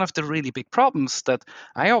one of the really big problems that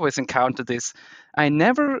I always encountered is I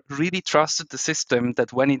never really trusted the system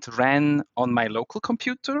that when it ran on my local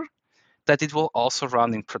computer, that it will also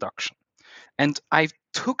run in production. And I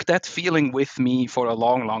took that feeling with me for a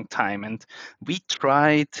long, long time. And we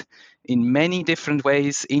tried in many different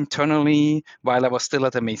ways internally while I was still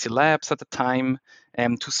at Amazee Labs at the time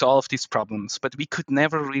to solve these problems. But we could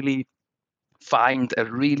never really find a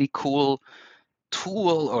really cool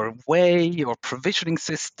tool or way or provisioning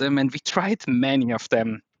system. And we tried many of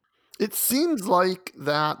them. It seems like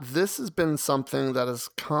that this has been something that has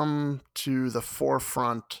come to the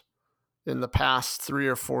forefront in the past 3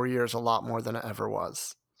 or 4 years a lot more than it ever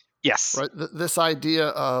was. Yes. Right. This idea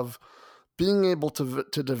of being able to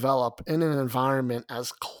develop in an environment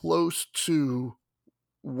as close to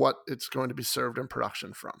what it's going to be served in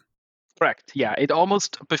production from. Correct. Yeah. It always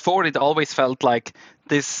felt like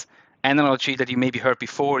this analogy that you maybe heard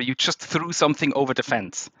before. You just threw something over the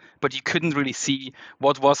fence, but you couldn't really see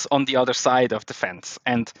what was on the other side of the fence.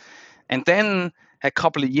 And then a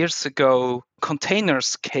couple of years ago,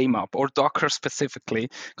 containers came up, or Docker specifically.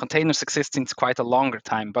 Containers exist since quite a longer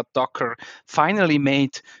time, but Docker finally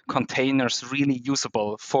made containers really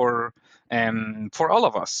usable for all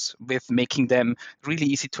of us, with making them really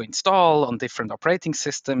easy to install on different operating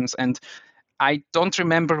systems. And I don't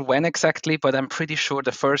remember when exactly, but I'm pretty sure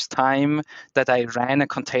the first time that I ran a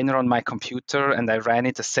container on my computer and I ran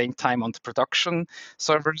it the same time on the production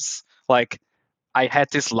servers, like I had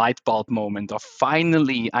this light bulb moment of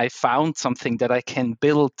finally I found something that I can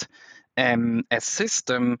build a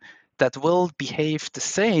system that will behave the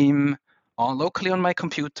same locally on my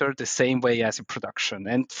computer, the same way as in production.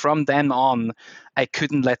 And from then on, I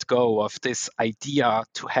couldn't let go of this idea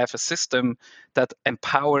to have a system that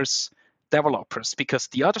empowers developers. Because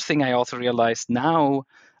the other thing I also realized now,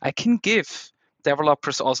 I can give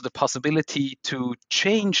developers also the possibility to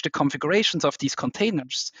change the configurations of these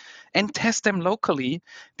containers and test them locally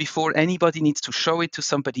before anybody needs to show it to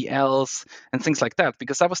somebody else and things like that.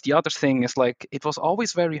 Because that was the other thing, is like it was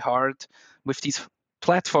always very hard with these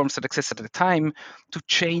platforms that existed at the time to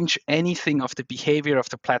change anything of the behavior of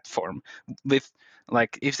the platform with,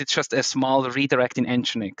 like, if it's just a small redirect in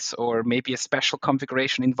Nginx, or maybe a special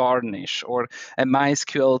configuration in Varnish, or a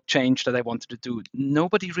MySQL change that I wanted to do.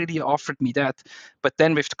 Nobody really offered me that. But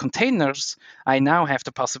then with the containers, I now have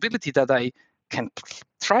the possibility that I can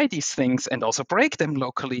try these things and also break them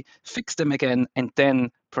locally, fix them again, and then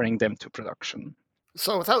bring them to production.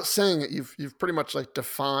 So without saying it, you've pretty much like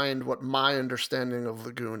defined what my understanding of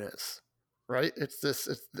Lagoon is, right? It's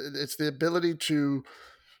the ability to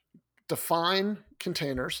define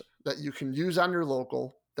containers that you can use on your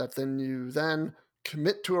local, that then you then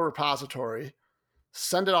commit to a repository,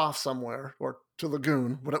 send it off somewhere, or to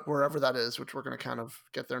Lagoon, wherever that is, which we're going to kind of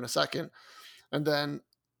get there in a second, and then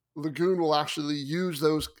Lagoon will actually use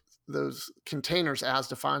those containers as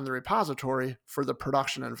defined in the repository for the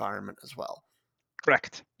production environment as well.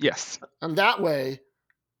 Correct. Yes. And that way,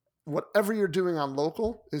 whatever you're doing on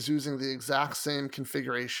local is using the exact same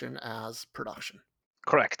configuration as production.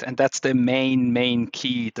 Correct. And that's the main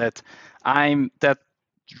key that I'm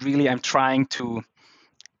trying to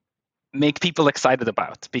make people excited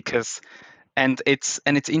about, because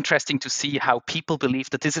it's interesting to see how people believe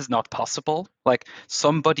that this is not possible. Like,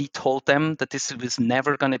 somebody told them that this was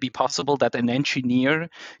never going to be possible, that an engineer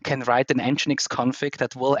can write an Nginx config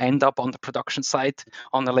that will end up on the production site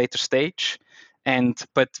on a later stage.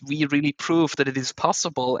 But we really prove that it is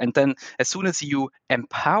possible. And then as soon as you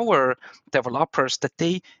empower developers that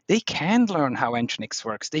they can learn how Nginx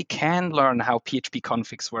works, they can learn how PHP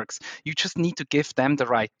configs works. You just need to give them the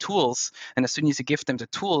right tools. And as soon as you give them the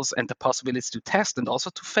tools and the possibilities to test and also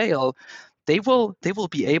to fail, they will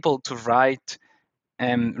be able to write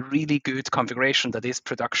really good configuration that is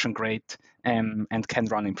production grade, and can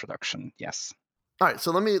run in production. Yes. All right, so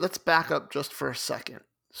let's back up just for a second.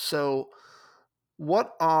 So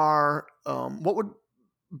what would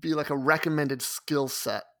be like a recommended skill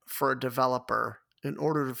set for a developer in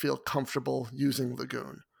order to feel comfortable using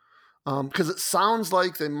Lagoon? Because it sounds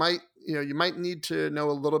like you might need to know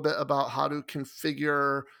a little bit about how to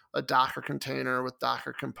configure a Docker container with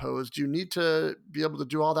Docker Compose. Do you need to be able to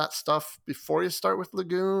do all that stuff before you start with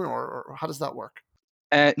Lagoon, or how does that work?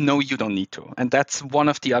 No, you don't need to. And that's one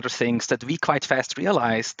of the other things that we quite fast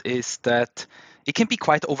realized, is that it can be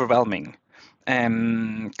quite overwhelming.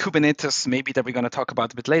 Kubernetes, maybe, that we're going to talk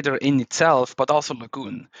about a bit later, in itself, but also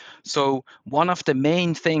Lagoon. So one of the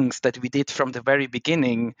main things that we did from the very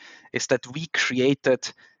beginning is that we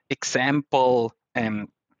created example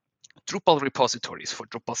Drupal repositories for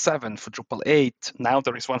Drupal 7, for Drupal 8. Now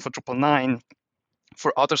there is one for Drupal 9,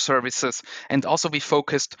 for other services. And also we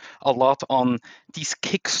focused a lot on these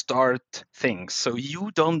kickstart things. So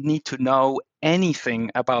you don't need to know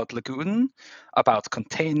anything about Lagoon, about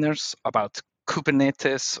containers, about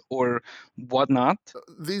Kubernetes, or whatnot.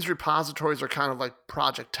 These repositories are kind of like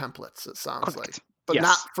project templates, it sounds like, Correct. but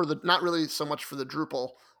Yes. not really so much for the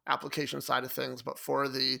Drupal application side of things, but for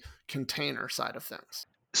the container side of things.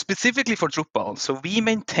 Specifically for Drupal. So we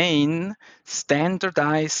maintain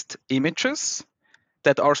standardized images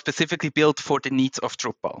that are specifically built for the needs of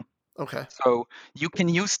Drupal. Okay. So you can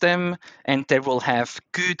use them, and they will have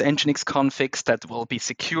good Nginx configs that will be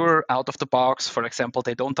secure out of the box. For example,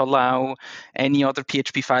 they don't allow any other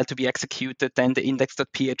PHP file to be executed than the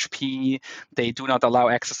index.php. They do not allow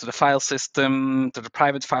access to the file system, to the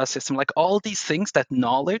private file system. Like, all these things, that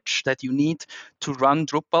knowledge that you need to run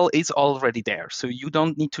Drupal is already there. So you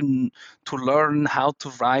don't need to learn how to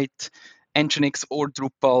write Nginx or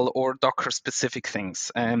Drupal or Docker specific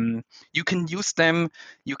things. You can use them,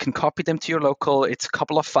 you can copy them to your local. It's a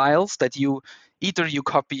couple of files that you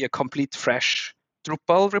copy a complete fresh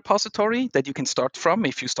Drupal repository that you can start from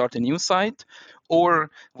if you start a new site,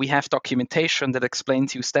 or we have documentation that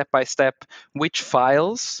explains you step by step which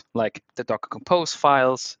files, like the Docker Compose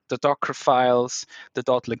files, the Docker files,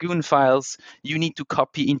 the .lagoon files, you need to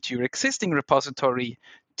copy into your existing repository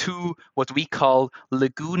to what we call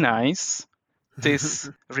lagoonize this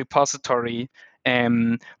repository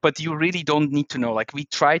But you really don't need to know. Like, we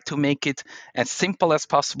try to make it as simple as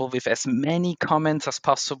possible with as many comments as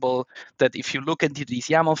possible, that if you look into these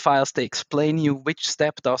YAML files, they explain you which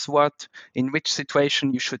step does what, in which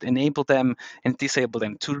situation you should enable them and disable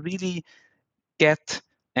them, to really get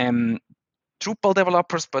Drupal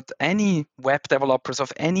developers, but any web developers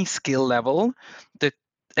of any skill level, the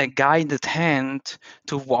a guided hand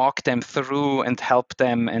to walk them through and help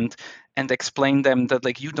them and explain them that,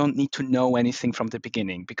 like, you don't need to know anything from the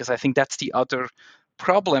beginning. Because I think that's the other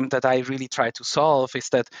problem that I really try to solve, is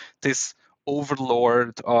that this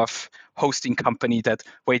overlord of hosting company that,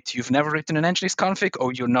 wait, you've never written an nginx config,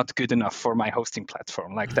 or you're not good enough for my hosting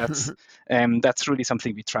platform. Like, that's really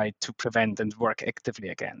something we try to prevent and work actively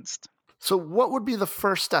against. So what would be the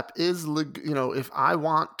first step? If I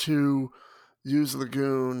want to use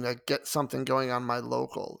Lagoon to get something going on my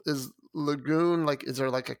local, is Lagoon, like, is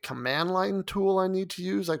there like a command line tool I need to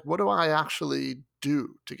use? Like, what do I actually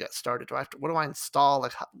do to get started? What do I install?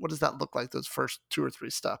 Like, what does that look like, those first 2 or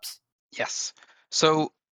 3 steps? Yes.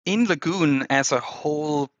 So in Lagoon as a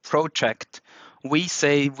whole project, we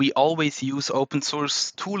say we always use open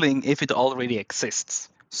source tooling if it already exists.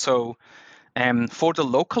 So for the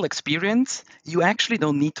local experience, you actually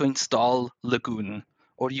don't need to install Lagoon,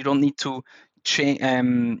 or you don't need to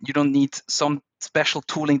you don't need some special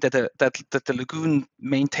tooling that the Lagoon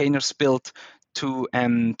maintainers built to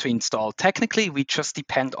install. Technically, we just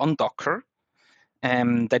depend on Docker.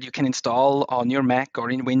 That you can install on your Mac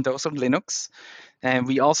or in Windows or Linux. And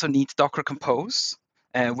we also need Docker Compose,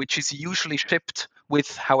 which is usually shipped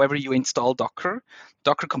with however you install Docker.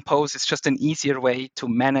 Docker Compose is just an easier way to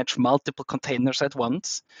manage multiple containers at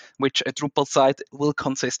once, which a Drupal site will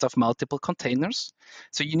consist of multiple containers.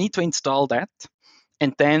 So you need to install that.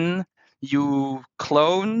 And then you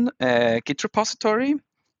clone a Git repository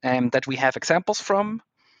that we have examples from.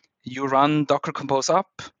 You run Docker Compose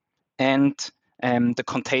up, and the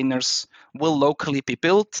containers will locally be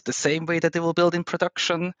built the same way that they will build in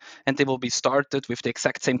production, and they will be started with the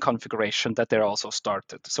exact same configuration that they're also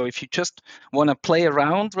started. So if you just want to play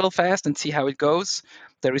around real fast and see how it goes,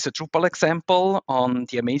 there is a Drupal example on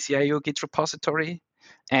the Amazee.io Git repository,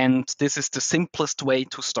 and this is the simplest way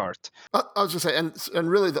to start. I was just say, and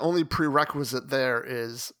really the only prerequisite there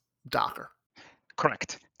is Docker.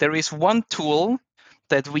 Correct. There is one tool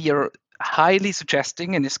that we are highly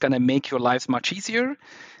suggesting and is going to make your lives much easier.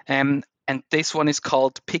 And this one is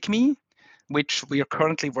called Pygmy, which we are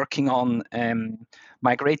currently working on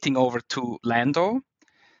migrating over to Lando.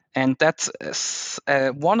 And that's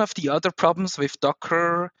one of the other problems with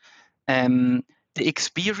Docker. Um, the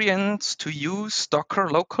experience to use Docker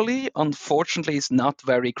locally, unfortunately, is not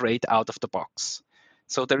very great out of the box.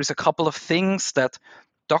 So there is a couple of things that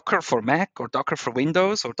Docker for Mac or Docker for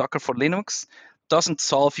Windows or Docker for Linux doesn't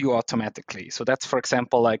solve you automatically. So that's, for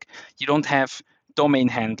example, like, you don't have domain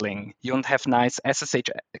handling, you don't have nice SSH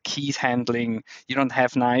keys handling, you don't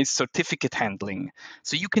have nice certificate handling.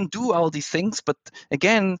 So you can do all these things, but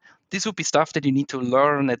again, this would be stuff that you need to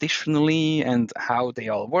learn additionally, and how they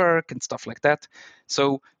all work and stuff like that.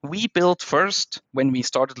 So we built first, when we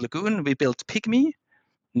started Lagoon, we built Pygmy.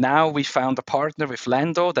 Now we found a partner with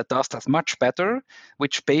Lando that does that much better,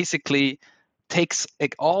 which basically takes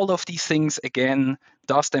all of these things again,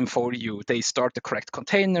 does them for you. They start the correct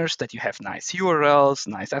containers, that you have nice URLs,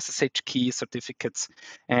 nice SSH key certificates.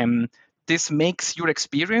 This makes your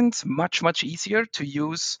experience much, much easier to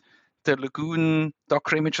use the Lagoon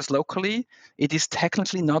Docker images locally. It is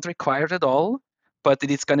technically not required at all, but it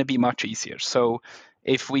is going to be much easier. So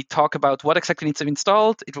if we talk about what exactly needs to be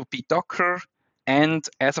installed, it will be Docker, and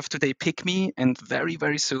as of today, Pygmy, and very,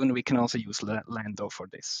 very soon we can also use Lando for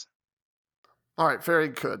this. All right, very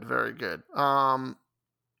good, very good.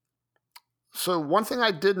 So one thing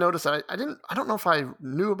I did notice that I don't know if I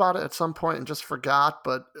knew about it at some point and just forgot,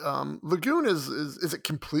 but Lagoon is it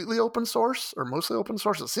completely open source or mostly open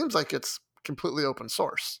source? It seems like it's completely open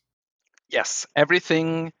source. Yes,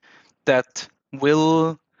 everything that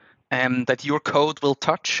will that your code will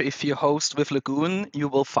touch if you host with Lagoon, you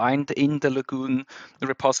will find in the Lagoon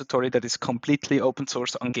repository that is completely open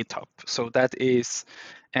source on GitHub. So that is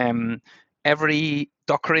every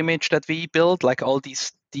Docker image that we build, like all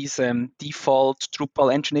these default Drupal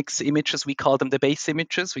Nginx images, we call them the base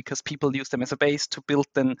images because people use them as a base to build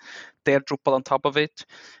then their Drupal on top of it.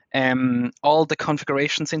 All the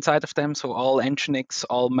configurations inside of them, so all Nginx,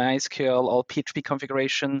 all MySQL, all PHP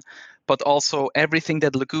configuration, but also everything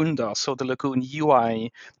that Lagoon does. So the Lagoon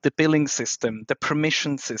UI, the billing system, the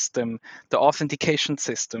permission system, the authentication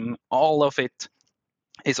system, all of it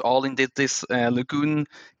is all in this Lagoon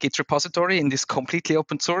Git repository in this completely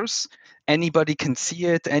open source. Anybody can see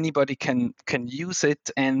it, anybody can use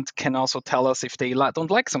it, and can also tell us if they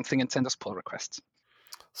don't like something and send us pull requests.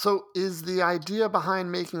 So is the idea behind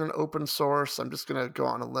making an open source, I'm just going to go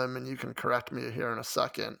on a limb and you can correct me here in a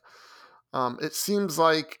second. It seems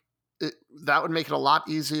like that would make it a lot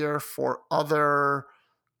easier for other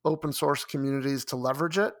open source communities to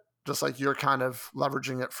leverage it, just like you're kind of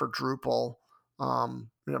leveraging it for Drupal.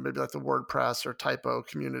 Maybe like the WordPress or Typo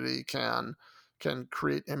community can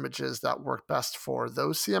create images that work best for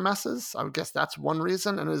those CMSs. I would guess that's one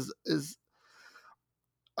reason. And is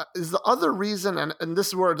the other reason, and this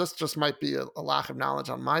is where this just might be a lack of knowledge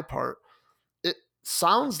on my part. It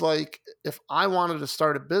sounds like if I wanted to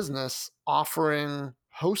start a business offering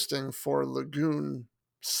hosting for Lagoon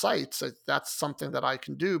sites, that's something that I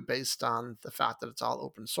can do based on the fact that it's all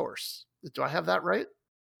open source. Do I have that right?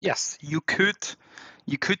 Yes, you could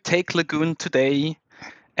take Lagoon today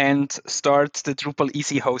and start the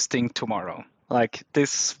DrupalEasy hosting tomorrow. Like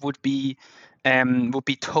this would be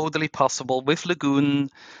totally possible with Lagoon.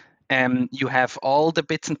 You have all the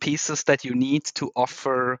bits and pieces that you need to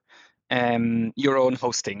offer your own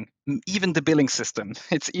hosting. Even the billing system,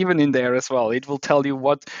 it's even in there as well. It will tell you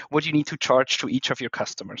what you need to charge to each of your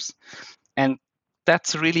customers. And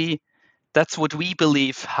that's what we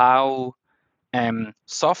believe how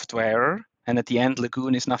software, and at the end,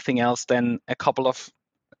 Lagoon is nothing else than a couple of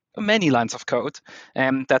many lines of code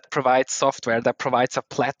that provides software, that provides a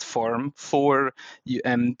platform for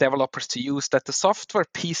developers to use, that the software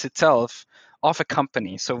piece itself of a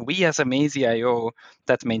company. So we as Amazee.io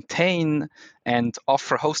that maintain and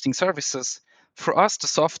offer hosting services, for us, the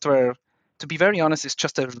software, to be very honest, is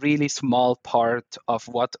just a really small part of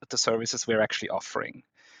what the services we're actually offering.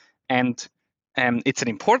 And it's an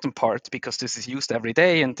important part because this is used every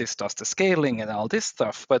day and this does the scaling and all this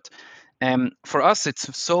stuff. But for us,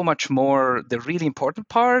 it's so much more. The really important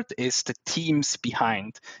part is the teams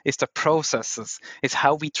behind, is the processes, is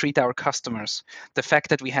how we treat our customers. The fact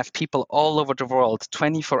that we have people all over the world,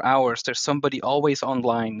 24 hours, there's somebody always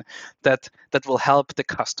online that will help the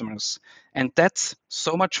customers. And that's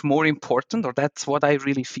so much more important, or that's what I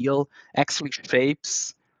really feel actually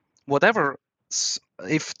shapes whatever.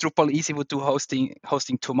 If DrupalEasy would do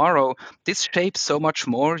hosting tomorrow, this shapes so much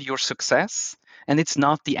more your success, and it's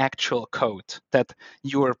not the actual code that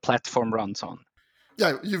your platform runs on.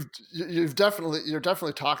 Yeah, you're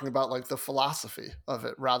definitely talking about like the philosophy of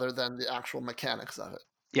it rather than the actual mechanics of it.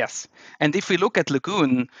 Yes. And if we look at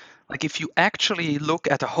Lagoon, like if you actually look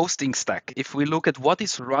at a hosting stack, if we look at what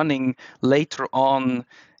is running later on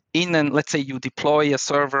let's say you deploy a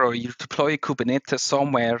server or you deploy a Kubernetes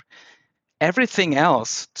somewhere, everything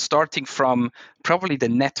else, starting from probably the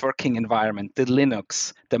networking environment, the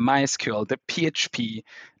Linux, the MySQL, the PHP,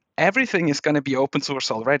 everything is going to be open source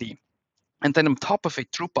already. And then on top of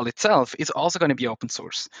it, Drupal itself is also going to be open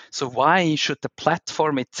source. So why should the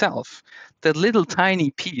platform itself, the little tiny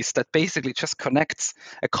piece that basically just connects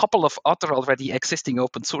a couple of other already existing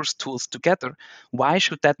open source tools together, why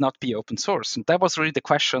should that not be open source? And that was really the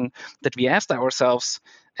question that we asked ourselves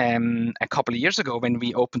a couple of years ago when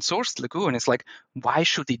we open sourced Lagoon. It's like, why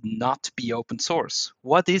should it not be open source?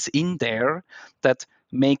 What is in there that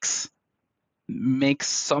makes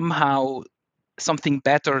somehow something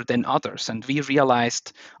better than others? And we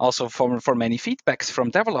realized also for many feedbacks from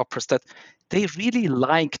developers that they really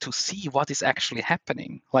like to see what is actually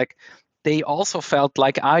happening. Like they also felt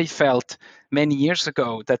like I felt many years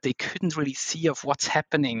ago, that they couldn't really see of what's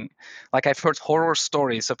happening. Like I've heard horror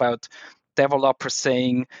stories about developers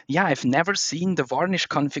saying, yeah, I've never seen the varnish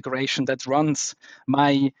configuration that runs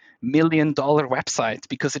my $1 million website,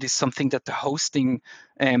 because it is something that the hosting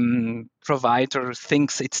provider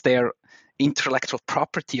thinks it's their intellectual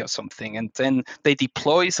property or something, and then they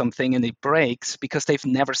deploy something and it breaks because they've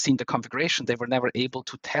never seen the configuration, they were never able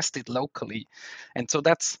to test it locally. And so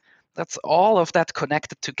that's all of that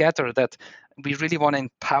connected together, that we really want to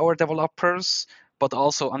empower developers, but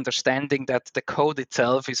also understanding that the code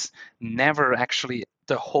itself is never actually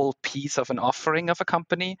the whole piece of an offering of a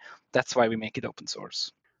company. That's why we make it open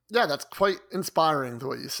source. Yeah, that's quite inspiring the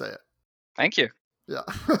way you say it. Thank you. Yeah.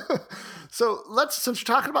 So since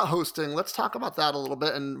you're talking about hosting, let's talk about that a little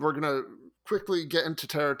bit, and we're gonna quickly get into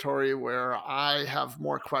territory where I have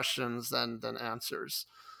more questions than answers.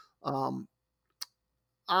 Um,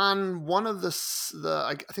 on one of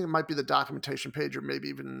I think it might be the documentation page, or maybe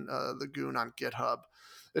even Lagoon on GitHub,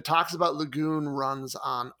 it talks about Lagoon runs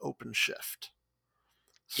on OpenShift.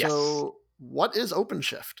 Yes. So what is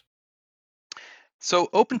OpenShift? So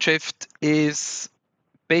OpenShift is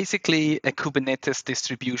basically a Kubernetes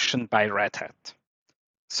distribution by Red Hat.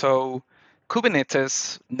 So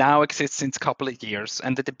Kubernetes now exists since a couple of years,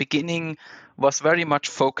 and at the beginning was very much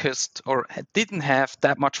focused or didn't have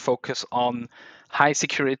that much focus on high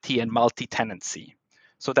security and multi-tenancy.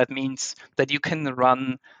 So that means that you can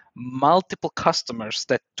run multiple customers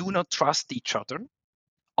that do not trust each other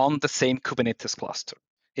on the same Kubernetes cluster.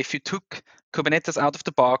 If you took Kubernetes out of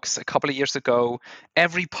the box a couple of years ago,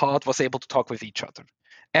 every pod was able to talk with each other.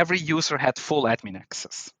 Every user had full admin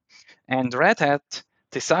access. And Red Hat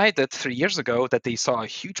decided 3 years ago that they saw a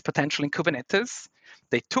huge potential in Kubernetes.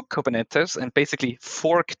 They took Kubernetes and basically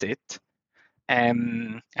forked it,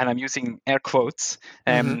 and I'm using air quotes,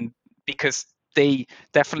 Mm-hmm. because it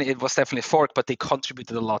was definitely a fork, but they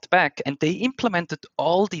contributed a lot back, and they implemented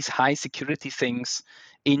all these high security things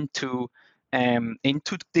into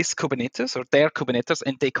this Kubernetes or their Kubernetes,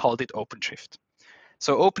 and they called it OpenShift.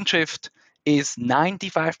 So OpenShift is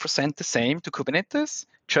 95% the same to Kubernetes,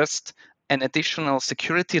 just an additional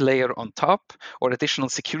security layer on top or additional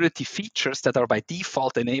security features that are by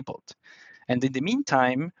default enabled. And in the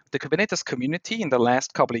meantime, the Kubernetes community in the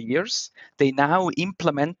last couple of years, they now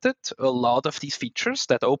implemented a lot of these features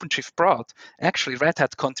that OpenShift brought. Actually, Red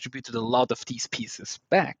Hat contributed a lot of these pieces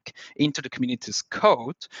back into the community's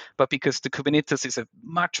code, but because the Kubernetes is a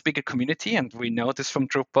much bigger community, and we know this from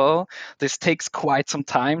Drupal, this takes quite some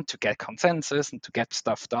time to get consensus and to get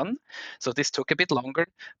stuff done. So this took a bit longer.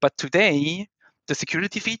 But today, the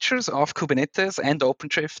security features of Kubernetes and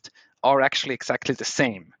OpenShift are actually exactly the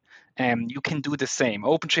same. You can do the same.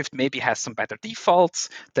 OpenShift maybe has some better defaults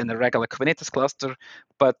than a regular Kubernetes cluster,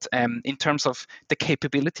 but in terms of the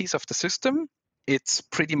capabilities of the system, it's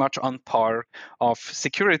pretty much on par of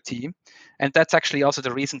security. And that's actually also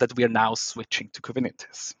the reason that we are now switching to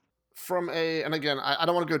Kubernetes. And again, I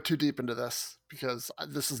don't want to go too deep into this because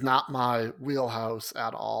this is not my wheelhouse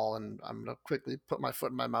at all. And I'm going to quickly put my foot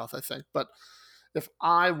in my mouth, I think. But if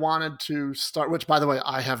I wanted to start, which by the way,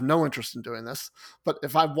 I have no interest in doing this, but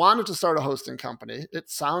if I wanted to start a hosting company, it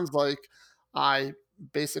sounds like I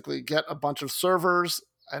basically get a bunch of servers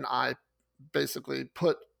and I basically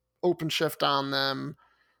put OpenShift on them.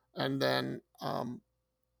 And then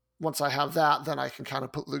once I have that, then I can kind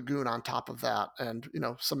of put Lagoon on top of that and,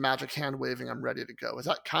 some magic hand waving, I'm ready to go. Is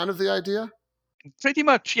that kind of the idea? Pretty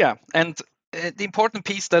much, yeah. And the important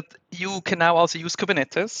piece that you can now also use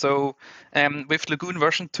Kubernetes. So with Lagoon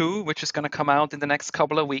version 2, which is going to come out in the next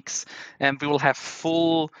couple of weeks, we will have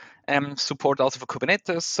full support also for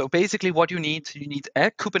Kubernetes. So basically what you need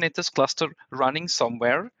a Kubernetes cluster running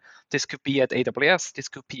somewhere. This could be at AWS, this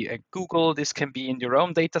could be at Google, this can be in your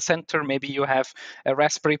own data center. Maybe you have a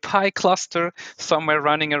Raspberry Pi cluster somewhere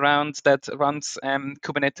running around that runs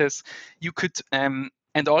Kubernetes. You could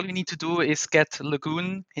and all you need to do is get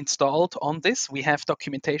Lagoon installed on this. We have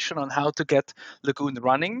documentation on how to get Lagoon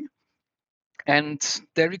running. And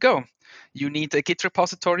there you go. You need a Git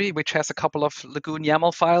repository, which has a couple of Lagoon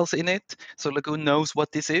YAML files in it. So Lagoon knows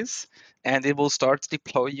what this is, and it will start to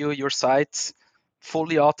deploy your sites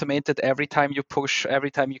fully automated. Every time you push,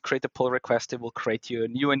 every time you create a pull request, it will create you a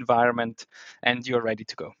new environment, and you're ready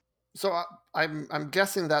to go. So I'm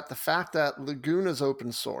guessing that the fact that Lagoon is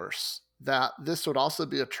open source, that this would also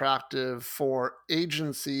be attractive for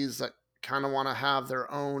agencies that kind of want to have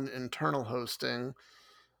their own internal hosting,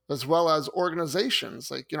 as well as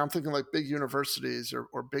organizations. Like, I'm thinking like big universities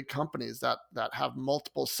or big companies that have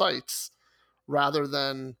multiple sites. Rather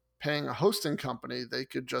than paying a hosting company, they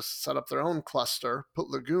could just set up their own cluster,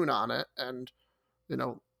 put Lagoon on it, and you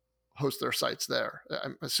know host their sites there.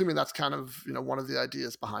 I'm assuming that's kind of one of the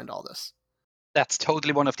ideas behind all this. That's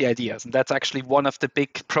totally one of the ideas, and that's actually one of the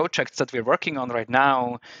big projects that we're working on right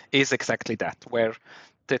now. Is exactly that, where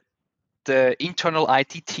the internal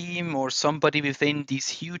IT team or somebody within these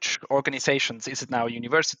huge organizations, is it now a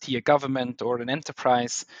university, a government, or an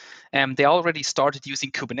enterprise, they already started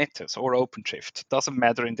using Kubernetes or OpenShift. Doesn't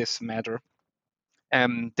matter in this matter.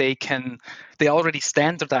 They already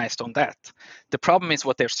standardized on that. The problem is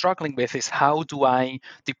what they're struggling with is how do I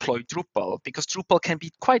deploy Drupal, because Drupal can be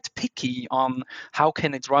quite picky on how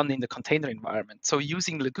can it run in the container environment. So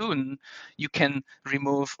using Lagoon, you can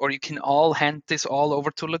remove, or you can all hand this all over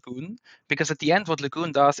to Lagoon, because at the end what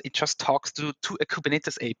Lagoon does, it just talks to a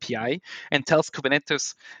Kubernetes API and tells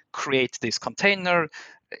Kubernetes, create this container,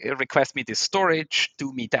 request me this storage,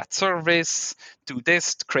 do me that service, do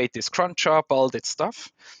this, create this cron job, all that stuff,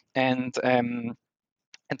 and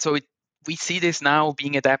so we see this now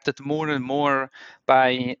being adapted more and more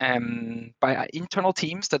by internal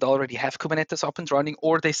teams that already have Kubernetes up and running,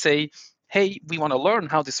 or they say, hey, we want to learn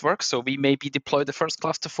how this works. So we maybe deploy the first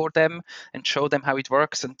cluster for them and show them how it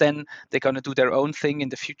works. And then they're going to do their own thing in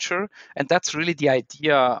the future. And that's really the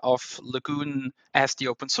idea of Lagoon as the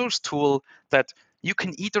open source tool, that you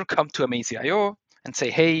can either come to Amazee.io and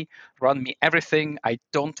say, hey, run me everything. I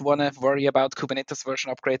don't want to worry about Kubernetes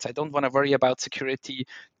version upgrades. I don't want to worry about security.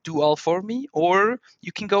 Do all for me. Or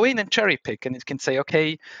you can go in and cherry pick, and it can say,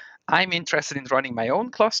 okay, I'm interested in running my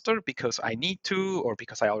own cluster because I need to, or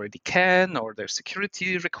because I already can, or there's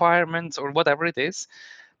security requirements, or whatever it is.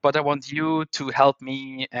 But I want you to help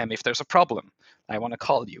me if there's a problem. I want to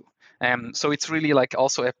call you. So it's really like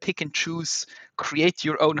also a pick and choose, create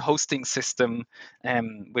your own hosting system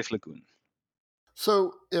with Lagoon.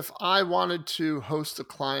 So if I wanted to host a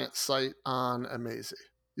client site on Amazee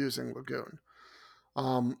using Lagoon,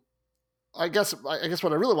 um, I guess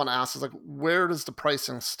what I really want to ask is like, where does the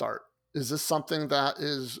pricing start? Is this something that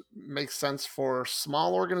is makes sense for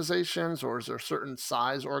small organizations, or is there a certain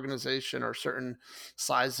size organization or certain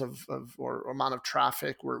size of or amount of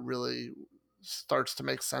traffic where it really starts to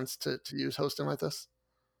make sense to use hosting like this?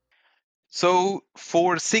 So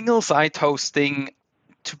for single site hosting,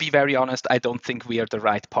 to be very honest, I don't think we are the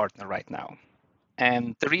right partner right now.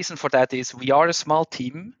 And the reason for that is we are a small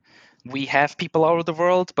team. We have people all over the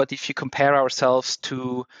world, but if you compare ourselves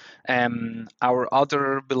to our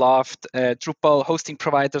other beloved Drupal hosting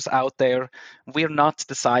providers out there, we're not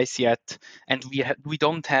the size yet, and we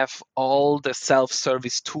don't have all the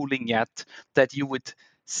self-service tooling yet that you would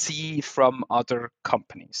see from other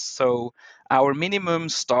companies. So our minimum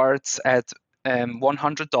starts at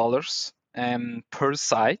 $100 per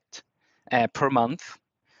site per month,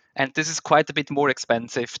 and this is quite a bit more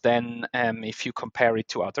expensive than if you compare it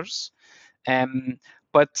to others. Um,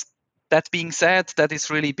 but that being said, that is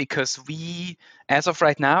really because we, as of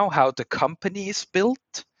right now, how the company is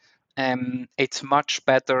built, it's much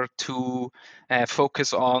better to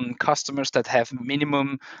focus on customers that have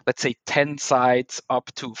minimum, let's say, 10 sites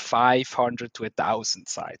up to 500 to 1,000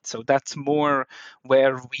 sites. So that's more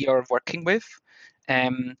where we are working with.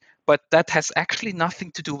 Um, but that has actually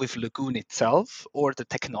nothing to do with Lagoon itself or the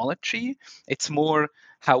technology. It's more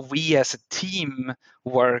how we as a team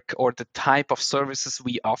work or the type of services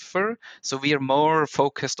we offer. So we are more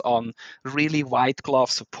focused on really white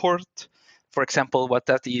glove support. For example, what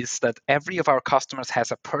that is, that every of our customers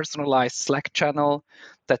has a personalized Slack channel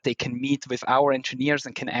that they can meet with our engineers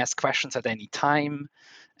and can ask questions at any time.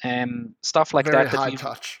 Stuff like Very that that high we,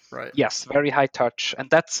 touch, right? yes, very high touch. And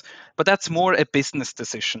that's more a business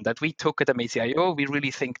decision that we took at Amazee.io. We really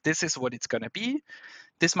think this is what it's going to be.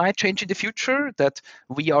 This might change in the future, that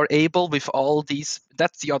we are able with all these.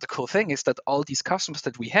 That's the other cool thing, is that all these customers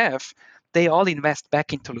that we have, they all invest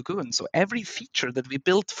back into Lagoon. So every feature that we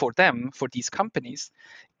built for them, for these companies,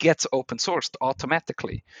 gets open sourced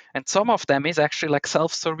automatically. And some of them is actually like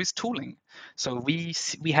self-service tooling. So we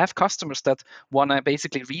have customers that want to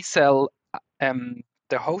basically resell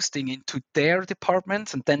the hosting into their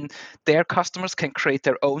departments, and then their customers can create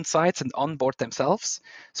their own sites and onboard themselves.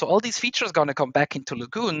 So all these features are going to come back into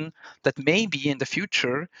Lagoon, that maybe in the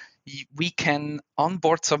future we can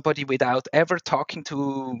onboard somebody without ever talking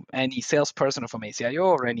to any salesperson of Amazee.io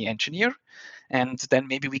or any engineer, and then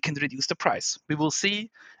maybe we can reduce the price. We will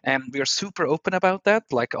see, and we are super open about that.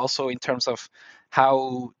 Like also in terms of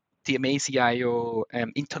how the Amazee.io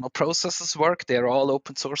internal processes work, they're all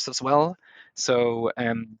open source as well. So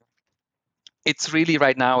it's really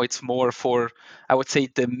right now it's more for, I would say,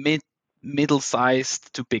 the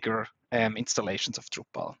middle-sized to bigger installations of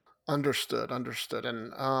Drupal. Understood, understood.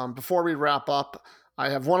 And before we wrap up, I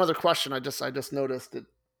have one other question. I just noticed that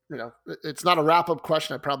it's not a wrap up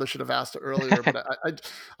question. I probably should have asked it earlier, but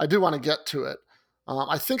I do want to get to it.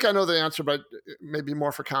 I think I know the answer, but maybe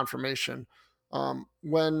more for confirmation.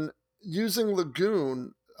 When using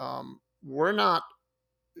Lagoon, we're not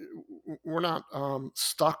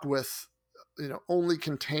stuck with only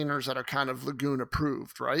containers that are kind of Lagoon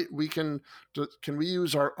approved, right? Can we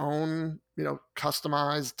use our own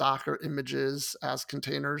customized Docker images as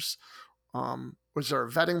containers? Was there a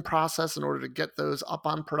vetting process in order to get those up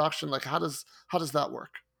on production? Like how does that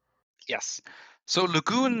work? Yes. So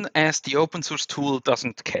Lagoon, as the open source tool,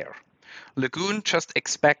 doesn't care. Lagoon just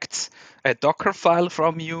expects a Docker file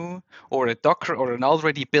from you, or a Docker or an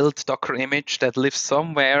already built Docker image that lives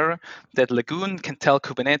somewhere, that Lagoon can tell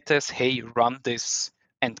Kubernetes, hey, run this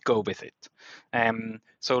and go with it.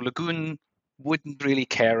 So Lagoon wouldn't really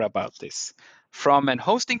care about this. From an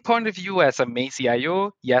hosting point of view, as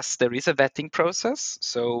Amazee.io, yes, there is a vetting process.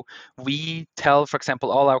 So we tell, for example,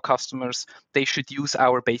 all our customers they should use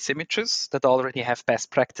our base images that already have best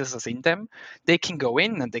practices in them. They can go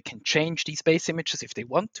in and they can change these base images if they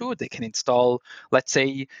want to. They can install, let's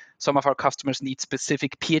say, some of our customers need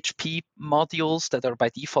specific PHP modules that are by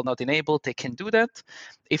default not enabled. They can do that.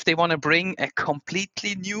 If they want to bring a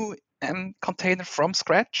completely new container from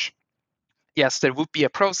scratch, yes, there would be a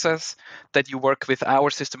process that you work with our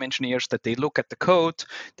system engineers, that they look at the code,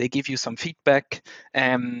 they give you some feedback.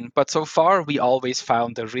 But so far, we always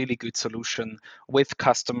found a really good solution with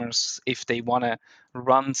customers if they want to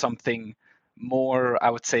run something more, I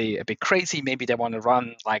would say, a bit crazy. Maybe they want to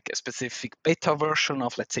run like a specific beta version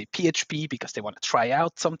of, let's say, PHP because they want to try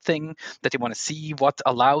out something, that they want to see what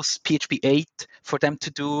allows PHP 8 for them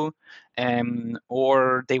to do.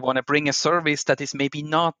 Or they want to bring a service that is maybe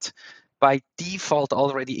not by default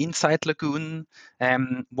already inside Lagoon.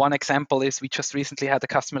 One example is we just recently had a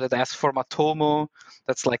customer that asked for Matomo.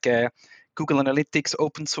 That's like a Google Analytics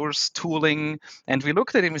open source tooling. And we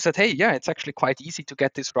looked at it and we said, hey, yeah, it's actually quite easy to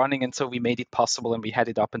get this running. And so we made it possible and we had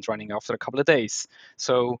it up and running after a couple of days.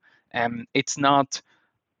 So it's not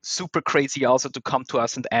super crazy also to come to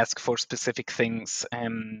us and ask for specific things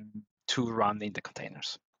to run in the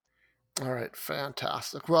containers. All right,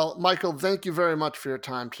 fantastic. Well, Michael, thank you very much for your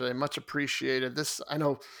time today. Much appreciated. This, I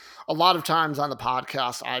know, a lot of times on the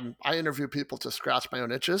podcast, I interview people to scratch my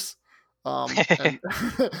own itches, and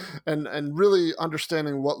and really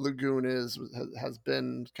understanding what Lagoon is has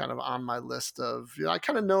been kind of on my list of, I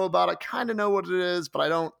kind of know about it, kind of know what it is, but I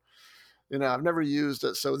don't, I've never used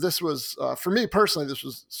it. So this was, for me personally, this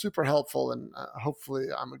was super helpful, and hopefully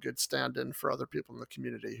I'm a good stand-in for other people in the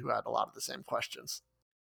community who had a lot of the same questions.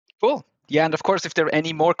 Cool. Yeah, and of course, if there are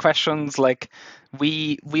any more questions, like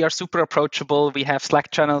we are super approachable. We have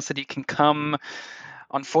Slack channels that you can come.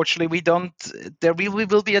 Unfortunately, we don't. There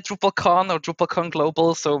will be a DrupalCon or DrupalCon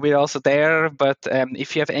Global, so we're also there. But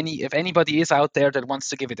if anybody is out there that wants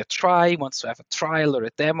to give it a try, wants to have a trial or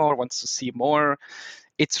a demo, or wants to see more,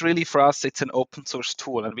 it's really for us, it's an open source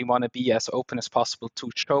tool, and we want to be as open as possible to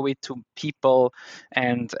show it to people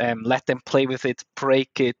and let them play with it,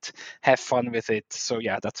 break it, have fun with it. So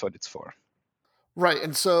yeah, that's what it's for. Right,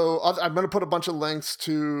 and so I'm going to put a bunch of links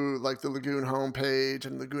to like the Lagoon homepage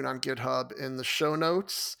and Lagoon on GitHub in the show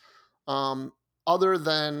notes. Um, other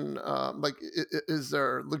than is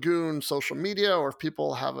there Lagoon social media, or if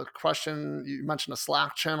people have a question? You mentioned a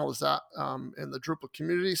Slack channel. Is that in the Drupal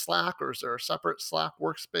community Slack, or is there a separate Slack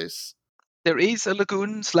workspace? There is a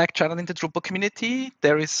Lagoon Slack channel in the Drupal community.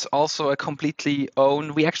 There is also a completely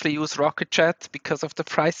own. We actually use Rocket Chat because of the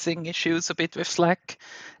pricing issues a bit with Slack.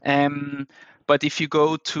 But if you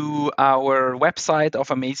go to our website of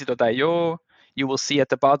amazee.io, you will see at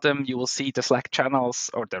the bottom, you will see the Slack channels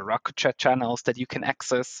or the Rocket Chat channels that you can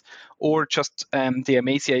access, or just the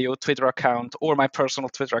Amazee.io Twitter account or my personal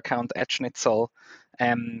Twitter account, @Schnitzel.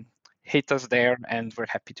 Hit us there and we're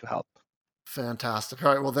happy to help. Fantastic.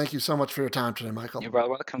 All right. Well, thank you so much for your time today, Michael. You're well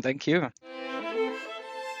welcome. Thank you.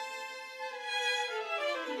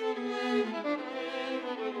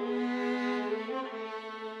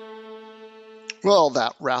 Well,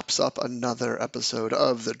 that wraps up another episode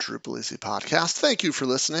of the DrupalEasy podcast. Thank you for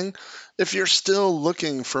listening. If you're still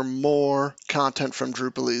looking for more content from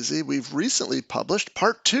DrupalEasy, we've recently published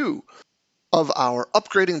part 2 of our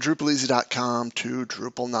upgrading DrupalEasy.com to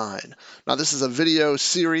Drupal 9. Now, this is a video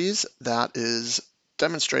series that is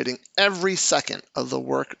demonstrating every second of the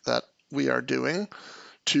work that we are doing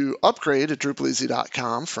to upgrade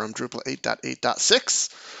DrupalEasy.com from Drupal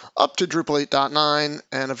 8.8.6 up to Drupal 8.9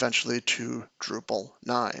 and eventually to Drupal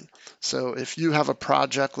 9. So if you have a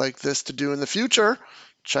project like this to do in the future,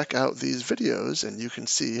 check out these videos and you can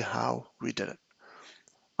see how we did it.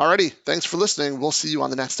 Alrighty, thanks for listening. We'll see you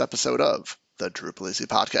on the next episode of the DrupalEasy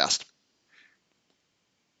podcast.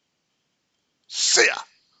 See ya!